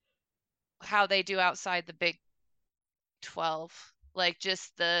how they do outside the Big 12. Like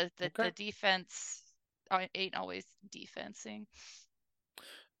just the defense ain't always defensing.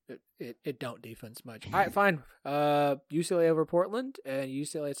 It don't defense much. All right, fine. UCLA over Portland and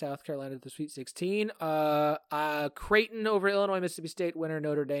UCLA South Carolina to the Sweet 16. Creighton over Illinois, Mississippi State winner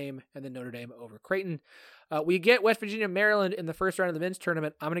Notre Dame, and then Notre Dame over Creighton. We get West Virginia, Maryland in the first round of the men's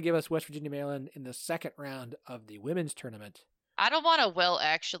tournament. I'm going to give us West Virginia, Maryland in the second round of the women's tournament. I don't want to will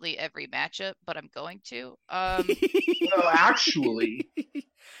actually every matchup, but I'm going to. Well, actually.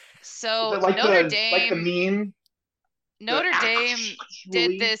 So like Notre Dame, like the meme. Notre Dame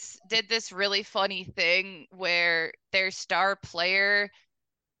did this really funny thing where their star player,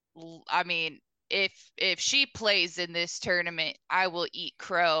 I mean, if she plays in this tournament, I will eat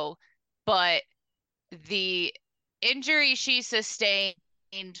crow. But the injury she sustained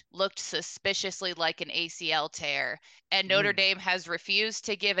looked suspiciously like an ACL tear, and Notre Dame has refused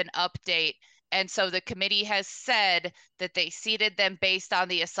to give an update. And so the committee has said that they seeded them based on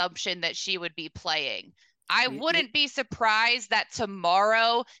the assumption that she would be playing. I wouldn't be surprised that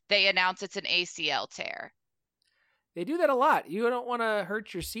tomorrow they announce it's an ACL tear. They do that a lot. You don't want to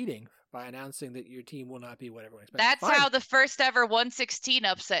hurt your seeding by announcing that your team will not be what everyone expects. That's how the first ever 116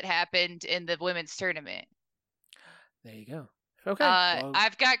 upset happened in the women's tournament. There you go. Okay.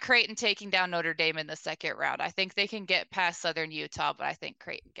 I've got Creighton taking down Notre Dame in the second round. I think they can get past Southern Utah, but I think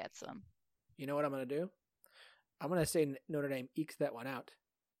Creighton gets them. You know what I'm going to do? I'm going to say Notre Dame ekes that one out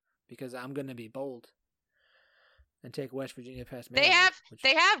because I'm going to be bold and take West Virginia past Maryland.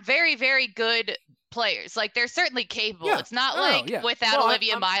 They have very, very good players. Like, they're certainly capable. Yeah. It's not without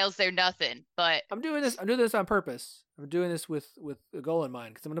Olivia Miles, they're nothing. But I'm doing this on purpose. I'm doing this with a goal in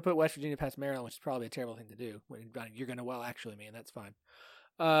mind because I'm going to put West Virginia past Maryland, which is probably a terrible thing to do. You're going to actually me, and that's fine.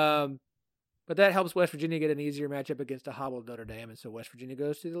 But that helps West Virginia get an easier matchup against a hobbled Notre Dame, and so West Virginia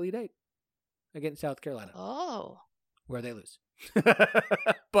goes to the Elite Eight against South Carolina. Oh. Where they lose.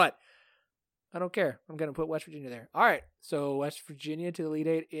 But I don't care. I'm going to put West Virginia there. All right. So West Virginia to the Elite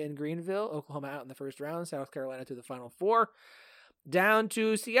Eight in Greenville. Oklahoma out in the first round. South Carolina to the Final Four. Down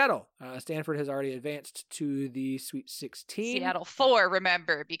to Seattle. Stanford has already advanced to the Sweet 16. Seattle 4,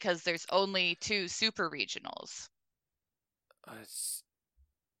 remember, because there's only 2 super regionals. It's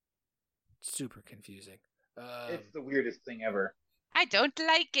super confusing. It's the weirdest thing ever. I don't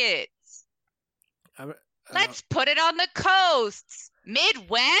like it. Let's put it on the coasts.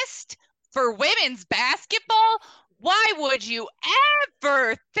 Midwest? For women's basketball? Why would you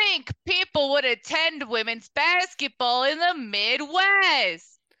ever think people would attend women's basketball in the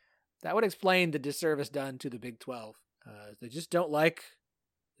Midwest? That would explain the disservice done to the Big 12. They just don't like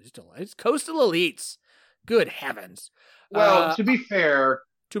it's coastal elites. Good heavens. Well, to be fair,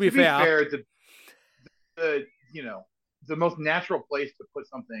 the most natural place to put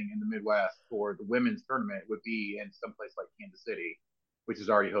something in the Midwest for the women's tournament would be in some place like Kansas City, which is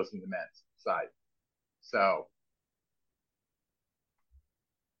already hosting the men's side. So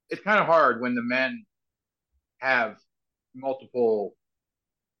it's kind of hard when the men have multiple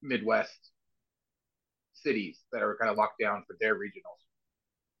Midwest cities that are kind of locked down for their regionals.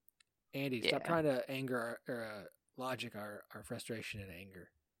 Andy, stop trying to logic our frustration and anger.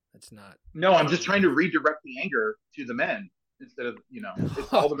 That's not. No, I'm just trying to redirect the anger to the men instead of,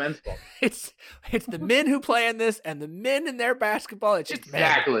 it's all the men's fault. It's the men who play in this and the men in their basketball. It's just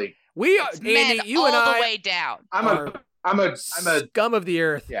exactly. Men. We are, Andy, you and I. All the way down. I'm a scum of the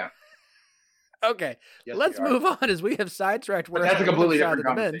earth. Yeah. Okay, yes, let's move on as we have sidetracked. But that's a completely different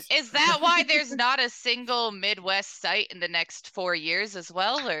conversation. Is that why there's not a single Midwest site in the next 4 years as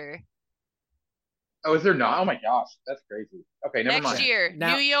well, or? Oh, is there not? Oh my gosh, that's crazy. Okay, never mind. Next year,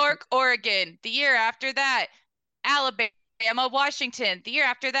 New York, Oregon. The year after that, Alabama, Washington. The year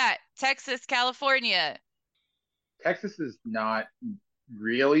after that, Texas, California. Texas is not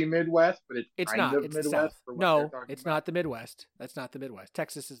really Midwest, but it's kind not. of It's Midwest. No, it's not the Midwest. That's not the Midwest.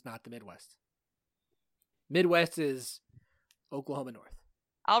 Texas is not the Midwest. Midwest is Oklahoma North.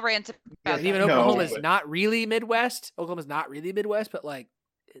 I'll rant about that. Even Oklahoma is not really Midwest. Oklahoma's not really Midwest, but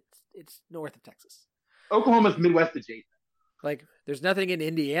it's north of Texas. Oklahoma's Midwest adjacent. Like, there's nothing in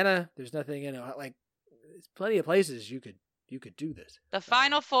Indiana. There's nothing in there's plenty of places you could do this. The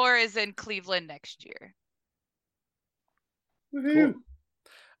Final Four is in Cleveland next year. Woohoo!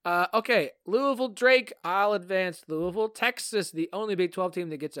 Cool. Okay, Louisville, Drake. I'll advance Louisville. Texas, the only Big 12 team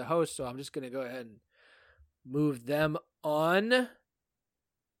that gets a host, so I'm just going to go ahead and move them on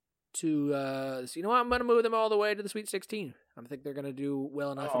to, you know what? I'm going to move them all the way to the Sweet 16. I think they're going to do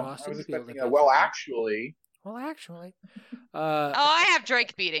well enough in Austin. I was expecting actually. Well, actually. I have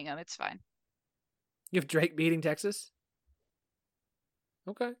Drake beating him. It's fine. You have Drake beating Texas?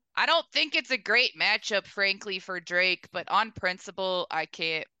 Okay. I don't think it's a great matchup, frankly, for Drake, but on principle, I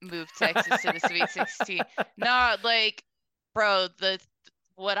can't move Texas to the Sweet 16. No, like, bro,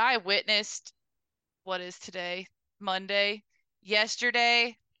 what I witnessed, what is today? Monday?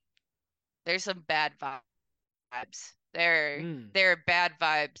 Yesterday, there's some bad vibes. There are bad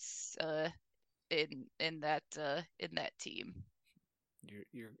vibes in that team.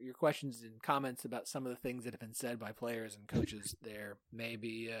 Your questions and comments about some of the things that have been said by players and coaches there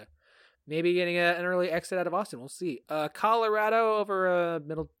maybe getting an early exit out of Austin. We'll see. Colorado over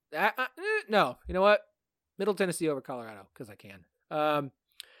Middle. No, you know what? Middle Tennessee over Colorado because I can.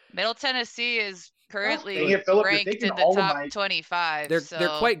 Middle Tennessee is currently Phillip, ranked in the top 25. They're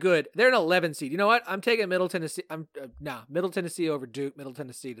quite good. They're an 11 seed. You know what? I'm taking Middle Tennessee. Middle Tennessee over Duke. Middle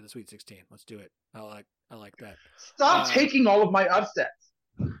Tennessee to the Sweet 16. Let's do it. I like that. Stop taking all of my upsets.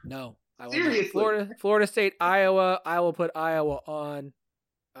 No, I will Seriously. not. Florida State, Iowa. I will put Iowa on.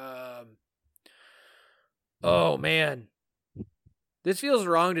 Oh man, this feels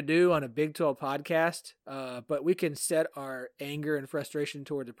wrong to do on a Big 12 podcast. But we can set our anger and frustration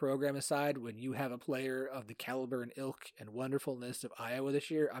toward the program aside when you have a player of the caliber and ilk and wonderfulness of Iowa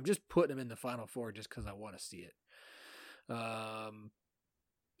this year. I'm just putting him in the Final Four just because I want to see it.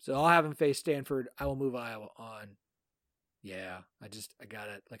 So I'll have him face Stanford. I will move Iowa on. Yeah, I got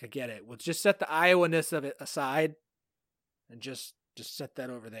it. Like, I get it. We'll just set the Iowa-ness of it aside and just set that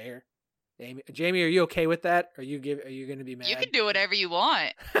over there. Jamie, are you okay with that? Are you going to be mad? You can do whatever you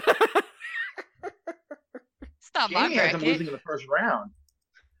want. It's not Jamie my has bracket. him losing in the first round.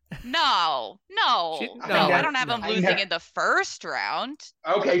 No, I don't have him losing in the first round.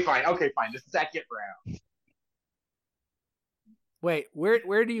 Okay, fine. The second round. Wait,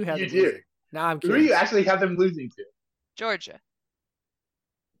 where do you have You them do. losing? Now I'm Who curious. do you actually have them losing to? Georgia.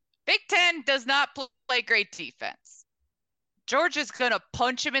 Big Ten does not play great defense. Georgia's going to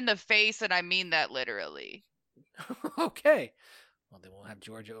punch him in the face, and I mean that literally. Okay. Well, then we'll have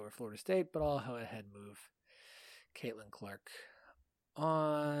Georgia over Florida State, but I'll go ahead and move Caitlin Clark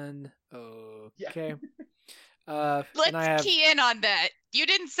on. Okay. Let's and I have... key in on that. You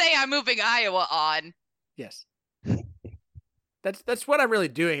didn't say I'm moving Iowa on. Yes. That's what I'm really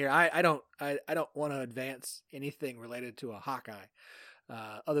doing here. I don't want to advance anything related to a Hawkeye,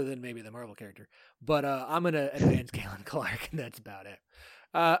 other than maybe the Marvel character. But I'm gonna advance Caitlin Clark, and that's about it.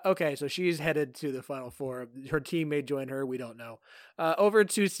 Okay, so she's headed to the Final Four. Her team may join her. We don't know. Over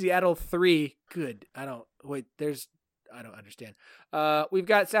to Seattle 3. Good. I don't understand. We've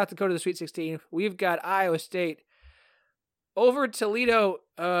got South Dakota to the Sweet 16. We've got Iowa State over Toledo.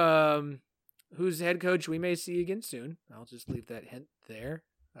 Whose head coach we may see again soon. I'll just leave that hint there.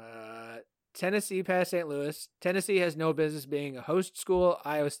 Tennessee past St. Louis. Tennessee has no business being a host school.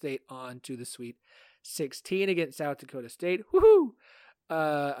 Iowa State on to the Sweet 16 against South Dakota State. Woohoo!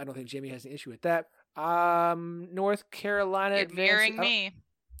 I don't think Jamie has an issue with that. North Carolina. You're mirroring me.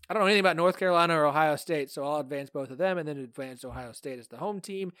 I don't know anything about North Carolina or Ohio State, so I'll advance both of them and then advance Ohio State as the home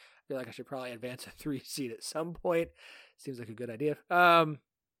team. I feel like I should probably advance a 3 seed at some point. Seems like a good idea.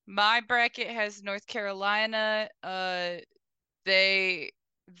 My bracket has North Carolina. They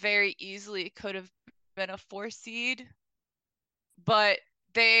very easily could have been a 4 seed, but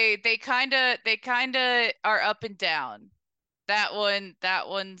they kind of are up and down. That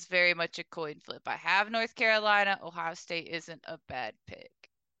one's very much a coin flip. I have North Carolina. Ohio State isn't a bad pick.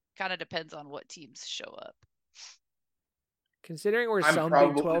 Kind of depends on what teams show up. Considering we're some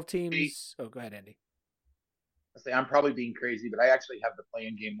Big 12 teams. Oh, go ahead, Andy. I'm probably being crazy, but I actually have the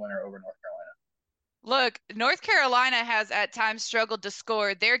play-in game winner over North Carolina. Look, North Carolina has at times struggled to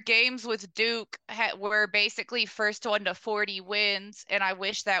score. Their games with Duke were basically first 1 to 40 wins, and I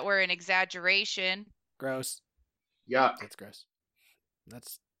wish that were an exaggeration. Gross. Yeah, that's gross.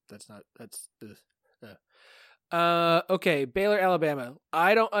 Okay, Baylor, Alabama.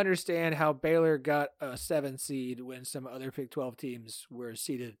 I don't understand how Baylor got a 7 seed when some other Big 12 teams were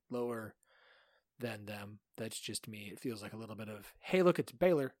seeded lower than them. That's just me. It feels like a little bit of, hey, look, it's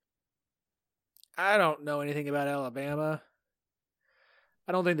Baylor. I don't know anything about Alabama.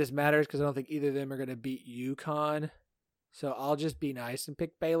 I don't think this matters because I don't think either of them are going to beat UConn. So I'll just be nice and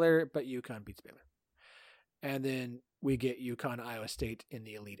pick Baylor, but UConn beats Baylor. And then we get UConn, Iowa State in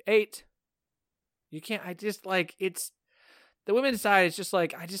the Elite 8. It's the women's side. It's just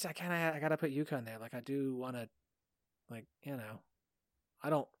like, I got to put UConn there. Like, I do want to, I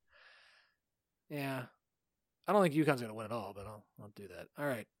don't think UConn's going to win it all, but I'll do that. All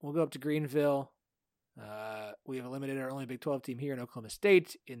right. We'll go up to Greenville. We have eliminated our only Big 12 team here in Oklahoma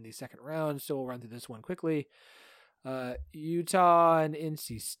State in the second round, so we'll run through this one quickly. Utah and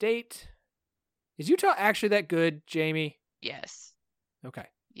NC State. Is Utah actually that good, Jamie? Yes. Okay.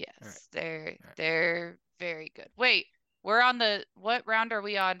 Yes, they're very good. Wait, we're on what round are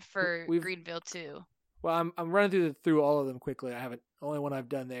we on for Greenville too? Well, I'm running through all of them quickly. Only one I've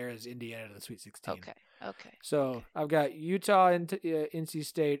done there is Indiana to the Sweet 16. Okay. So I've got Utah into NC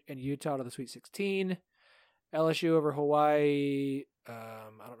State and Utah to the Sweet 16. LSU over Hawaii. I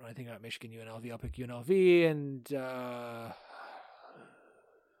don't know anything about Michigan UNLV. I'll pick UNLV and.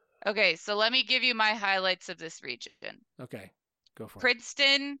 Okay, so let me give you my highlights of this region. Okay, go for it.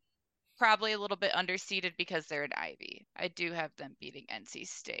 Princeton, probably a little bit underseeded because they're an Ivy. I do have them beating NC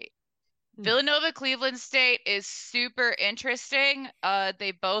State. Villanova, Cleveland State is super interesting.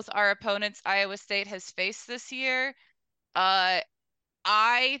 They both are opponents Iowa State has faced this year. I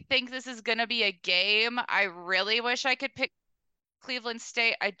think this is going to be a game. I really wish I could pick Cleveland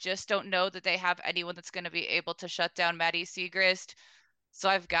State. I just don't know that they have anyone that's going to be able to shut down Maddie Siegrist. So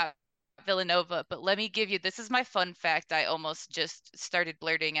I've got Villanova. But let me give you, this is my fun fact I almost just started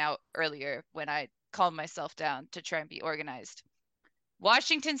blurting out earlier when I calmed myself down to try and be organized.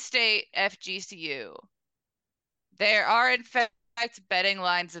 Washington State, FGCU. There are, in fact, betting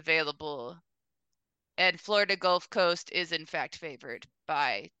lines available. And Florida Gulf Coast is, in fact, favored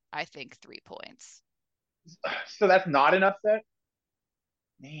by, I think, 3 points. So that's not an upset?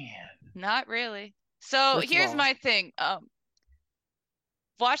 Man. Not really. So here's my thing.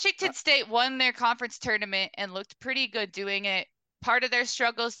 Washington State won their conference tournament and looked pretty good doing it. Part of their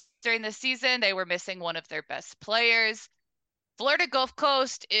struggles during the season, they were missing one of their best players. Florida Gulf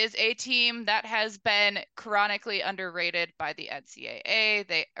Coast is a team that has been chronically underrated by the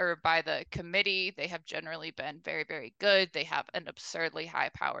NCAA, by the committee. They have generally been very, very good. They have an absurdly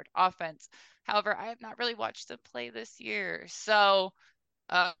high-powered offense. However, I have not really watched them play this year. So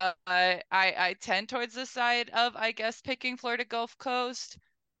I tend towards the side of, I guess, picking Florida Gulf Coast.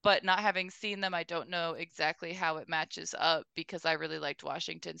 But not having seen them, I don't know exactly how it matches up because I really liked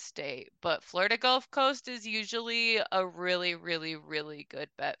Washington State. But Florida Gulf Coast is usually a really, really, really good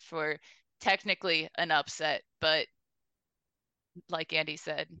bet for technically an upset. But like Andy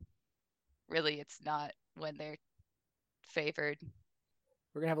said, really it's not when they're favored.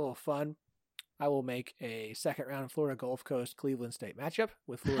 We're going to have a little fun. I will make a second round Florida Gulf Coast Cleveland State matchup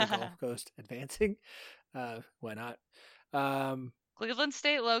with Florida Gulf Coast advancing. Why not? Cleveland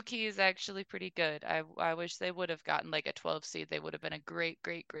State low-key is actually pretty good. I wish they would have gotten like a 12 seed. They would have been a great,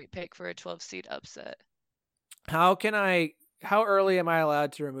 great, great pick for a 12 seed upset. How early am I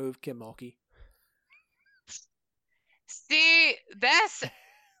allowed to remove Kim Mulkey? See,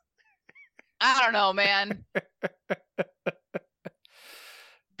 I don't know, man.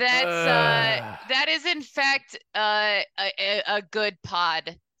 That is in fact a good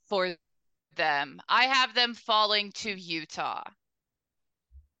pod for them. I have them falling to Utah.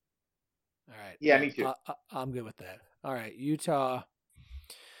 All right. Yeah, me too. I'm good with that. All right, Utah,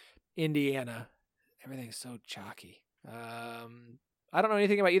 Indiana. Everything's so chalky. I don't know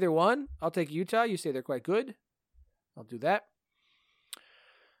anything about either one. I'll take Utah. You say they're quite good. I'll do that.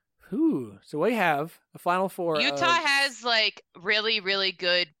 So we have a Final Four. Utah has like really, really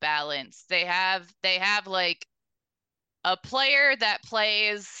good balance. They have like a player that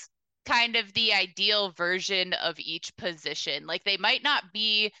plays kind of the ideal version of each position. Like they might not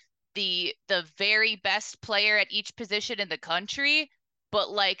be the very best player at each position in the country,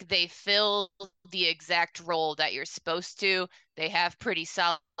 but like they fill the exact role that you're supposed to. They have pretty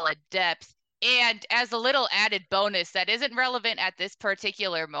solid depth. And as a little added bonus that isn't relevant at this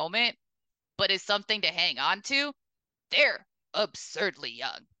particular moment, but is something to hang on to, they're absurdly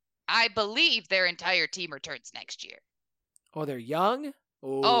young. I believe their entire team returns next year. Oh, they're young?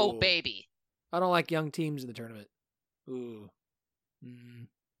 Oh, baby. I don't like young teams in the tournament. Ooh.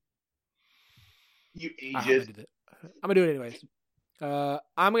 You ageist. I'm going to do it anyways.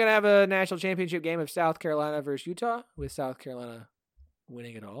 I'm going to have a national championship game of South Carolina versus Utah, with South Carolina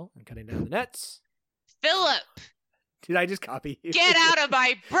winning it all and cutting down the nets. Philip! Did I just copy you? Get out of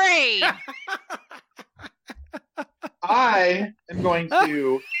my brain! I am going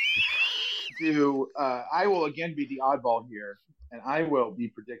to I will again be the oddball here, and I will be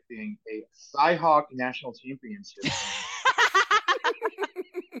predicting a Cyhawk National Championship.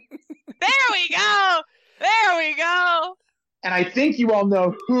 There we go! There we go! And I think you all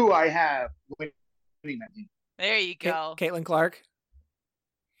know who I have winning that game. There you go. Caitlin Clark?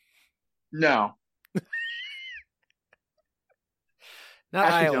 No.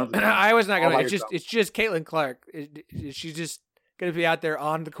 Not Iowa. Iowa's not going to win. It's just Caitlin Clark. She's just going to be out there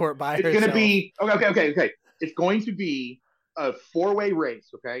on the court by herself. It's going to be okay. It's going to be a 4-way race.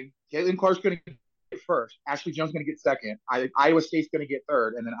 Okay, Caitlin Clark's going to get first. Ashley Jones going to get second. Iowa State's going to get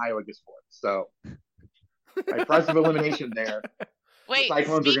third, and then Iowa gets fourth. So, by price of elimination there. Wait,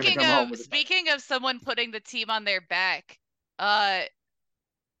 speaking of someone putting the team on their back,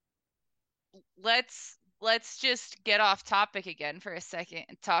 let's just get off topic again for a second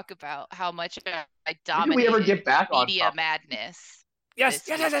and talk about how much I dominated we ever get back media on madness. Yes.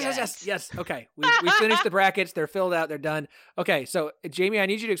 Okay, we finished the brackets. They're filled out. They're done. Okay, so Jamie, I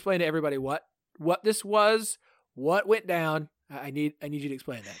need you to explain to everybody what this was, what went down. I need you to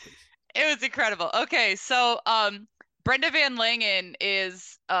explain that, please. It was incredible. Okay, so Brenda Van Langen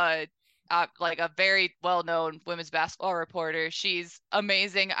is like a very well-known women's basketball reporter. She's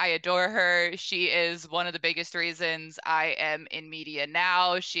amazing. I adore her. She is one of the biggest reasons I am in media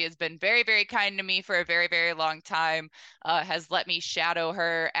now. She has been very, very kind to me for a very, very long time, has let me shadow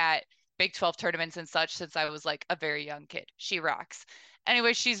her at Big 12 tournaments and such since I was like a very young kid. She rocks.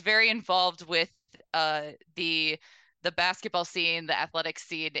 Anyway, she's very involved with the basketball scene, the athletic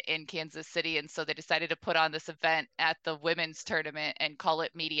scene in Kansas City. And so they decided to put on this event at the women's tournament and call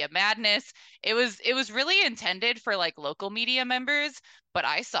it Media Madness. It was really intended for like local media members, but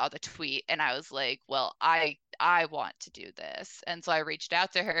I saw the tweet and I was like, well, I want to do this. And so I reached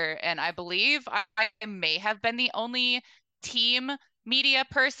out to her, and I believe I may have been the only team media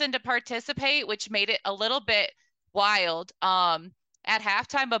person to participate, which made it a little bit wild. At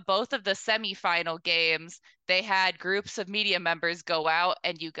halftime of both of the semifinal games, they had groups of media members go out,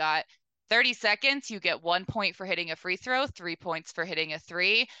 and you got 30 seconds. You get 1 point for hitting a free throw, 3 points for hitting a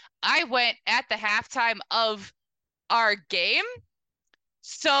three. I went at the halftime of our game.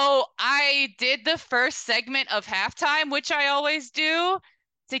 So I did the first segment of halftime, which I always do,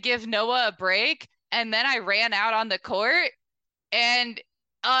 to give Noah a break. And then I ran out on the court, and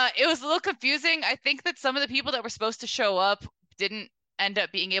it was a little confusing. I think that some of the people that were supposed to show up didn't end up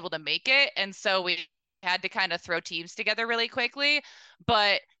being able to make it, and so we had to kind of throw teams together really quickly.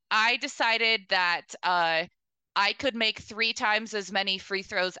 But I decided that I could make 3 times as many free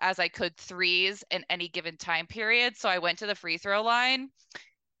throws as I could threes in any given time period. So I went to the free throw line,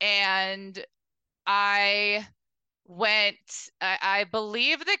 and I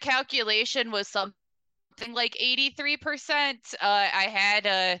believe the calculation was something like 83%.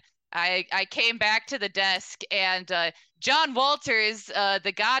 I came back to the desk, and John Walters,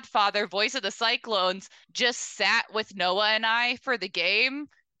 the Godfather, voice of the Cyclones, just sat with Noah and I for the game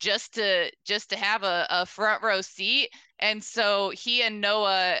just to have a front row seat. And so he and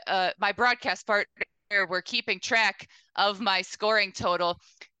Noah, my broadcast partner, were keeping track of my scoring total.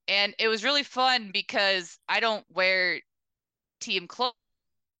 And it was really fun because I don't wear team clothing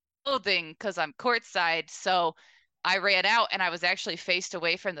because I'm courtside. So I ran out, and I was actually faced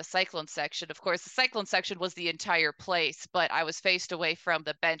away from the Cyclone section. Of course, the Cyclone section was the entire place, but I was faced away from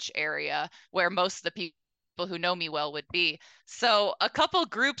the bench area where most of the people who know me well would be. So a couple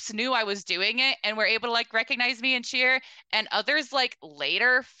groups knew I was doing it and were able to like recognize me and cheer, and others like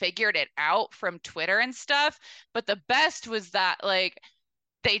later figured it out from Twitter and stuff. But the best was that like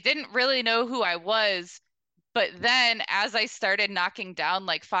they didn't really know who I was, but then as I started knocking down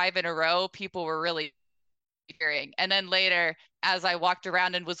like 5 in a row, people were really cheering. And then later, as I walked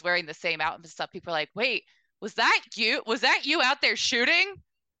around and was wearing the same outfit and stuff, people were like, wait, was that you? Was that you out there shooting?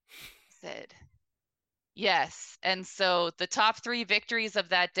 I said, yes. And so the top 3 victories of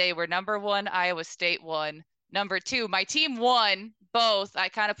that day were number 1, Iowa State won. Number 2, my team won both. I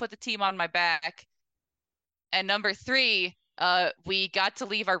kind of put the team on my back. And number 3, we got to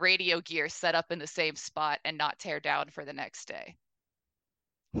leave our radio gear set up in the same spot and not tear down for the next day.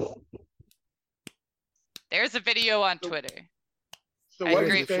 There's a video on Twitter. So what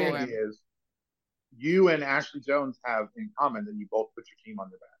you're saying is you and Ashley Jones have in common that you both put your team on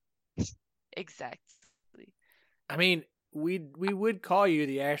their back. Exactly. I mean, we would call you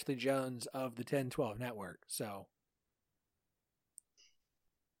the Ashley Jones of the 1012 network. So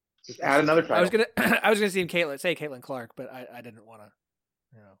just add another title. I was gonna say Caitlin Clark, but I didn't want to.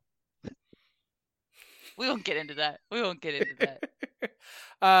 We won't get into that.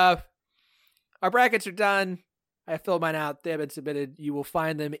 Our brackets are done. I filled mine out. They have been submitted. You will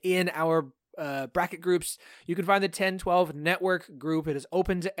find them in our bracket groups. You can find the 1012 network group. It is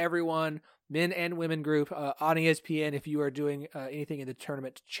open to everyone, men and women group on ESPN. If you are doing anything in the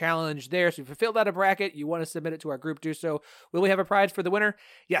tournament challenge there. So if you filled out a bracket, you want to submit it to our group, do so. Will we have a prize for the winner?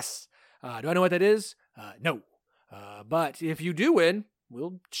 Yes. Do I know what that is? No. But if you do win,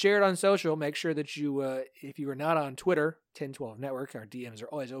 we'll share it on social. Make sure that you, if you are not on Twitter, 1012 Network, our DMs are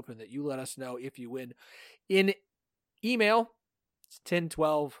always open, that you let us know if you win in email.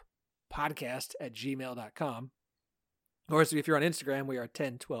 1012podcast@gmail.com. Or if you're on Instagram, we are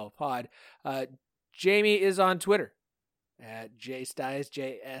 1012pod. Jamie is on Twitter at jsteyz,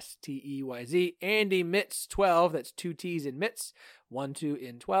 JSTEYZ. Andy Mitz 12, that's 2 T's in Mitz, 1, 2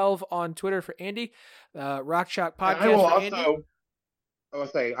 in 12 on Twitter for Andy. Rock Shock Podcast. I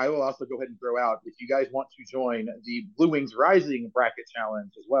will also go ahead and throw out, if you guys want to join the Blue Wings Rising bracket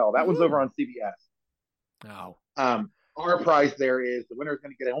challenge as well, that one's over on CBS. Oh. Our prize there is the winner is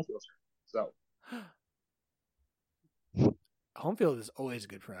going to get a home field shirt. So home field is always a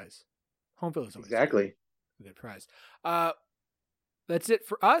good prize. Home field is always exactly a good prize. That's it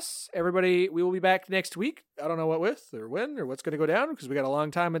for us. Everybody, we will be back next week. I don't know what with or when or what's going to go down because we got a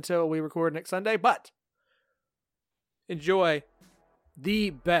long time until we record next Sunday, but enjoy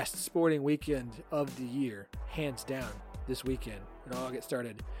the best sporting weekend of the year, hands down, this weekend. It'll all get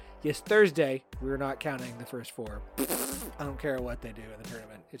started. Yes, Thursday, we're not counting the first 4. I don't care what they do in the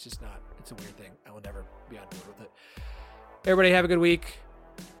tournament. It's just not. It's a weird thing. I will never be on board with it. Everybody have a good week.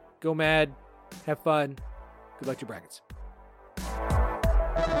 Go mad. Have fun. Good luck to your brackets.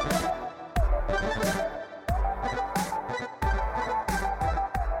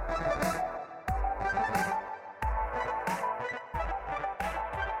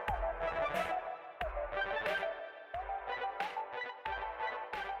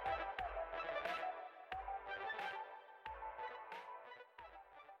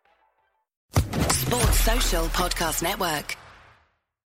 Sports Social Podcast Network.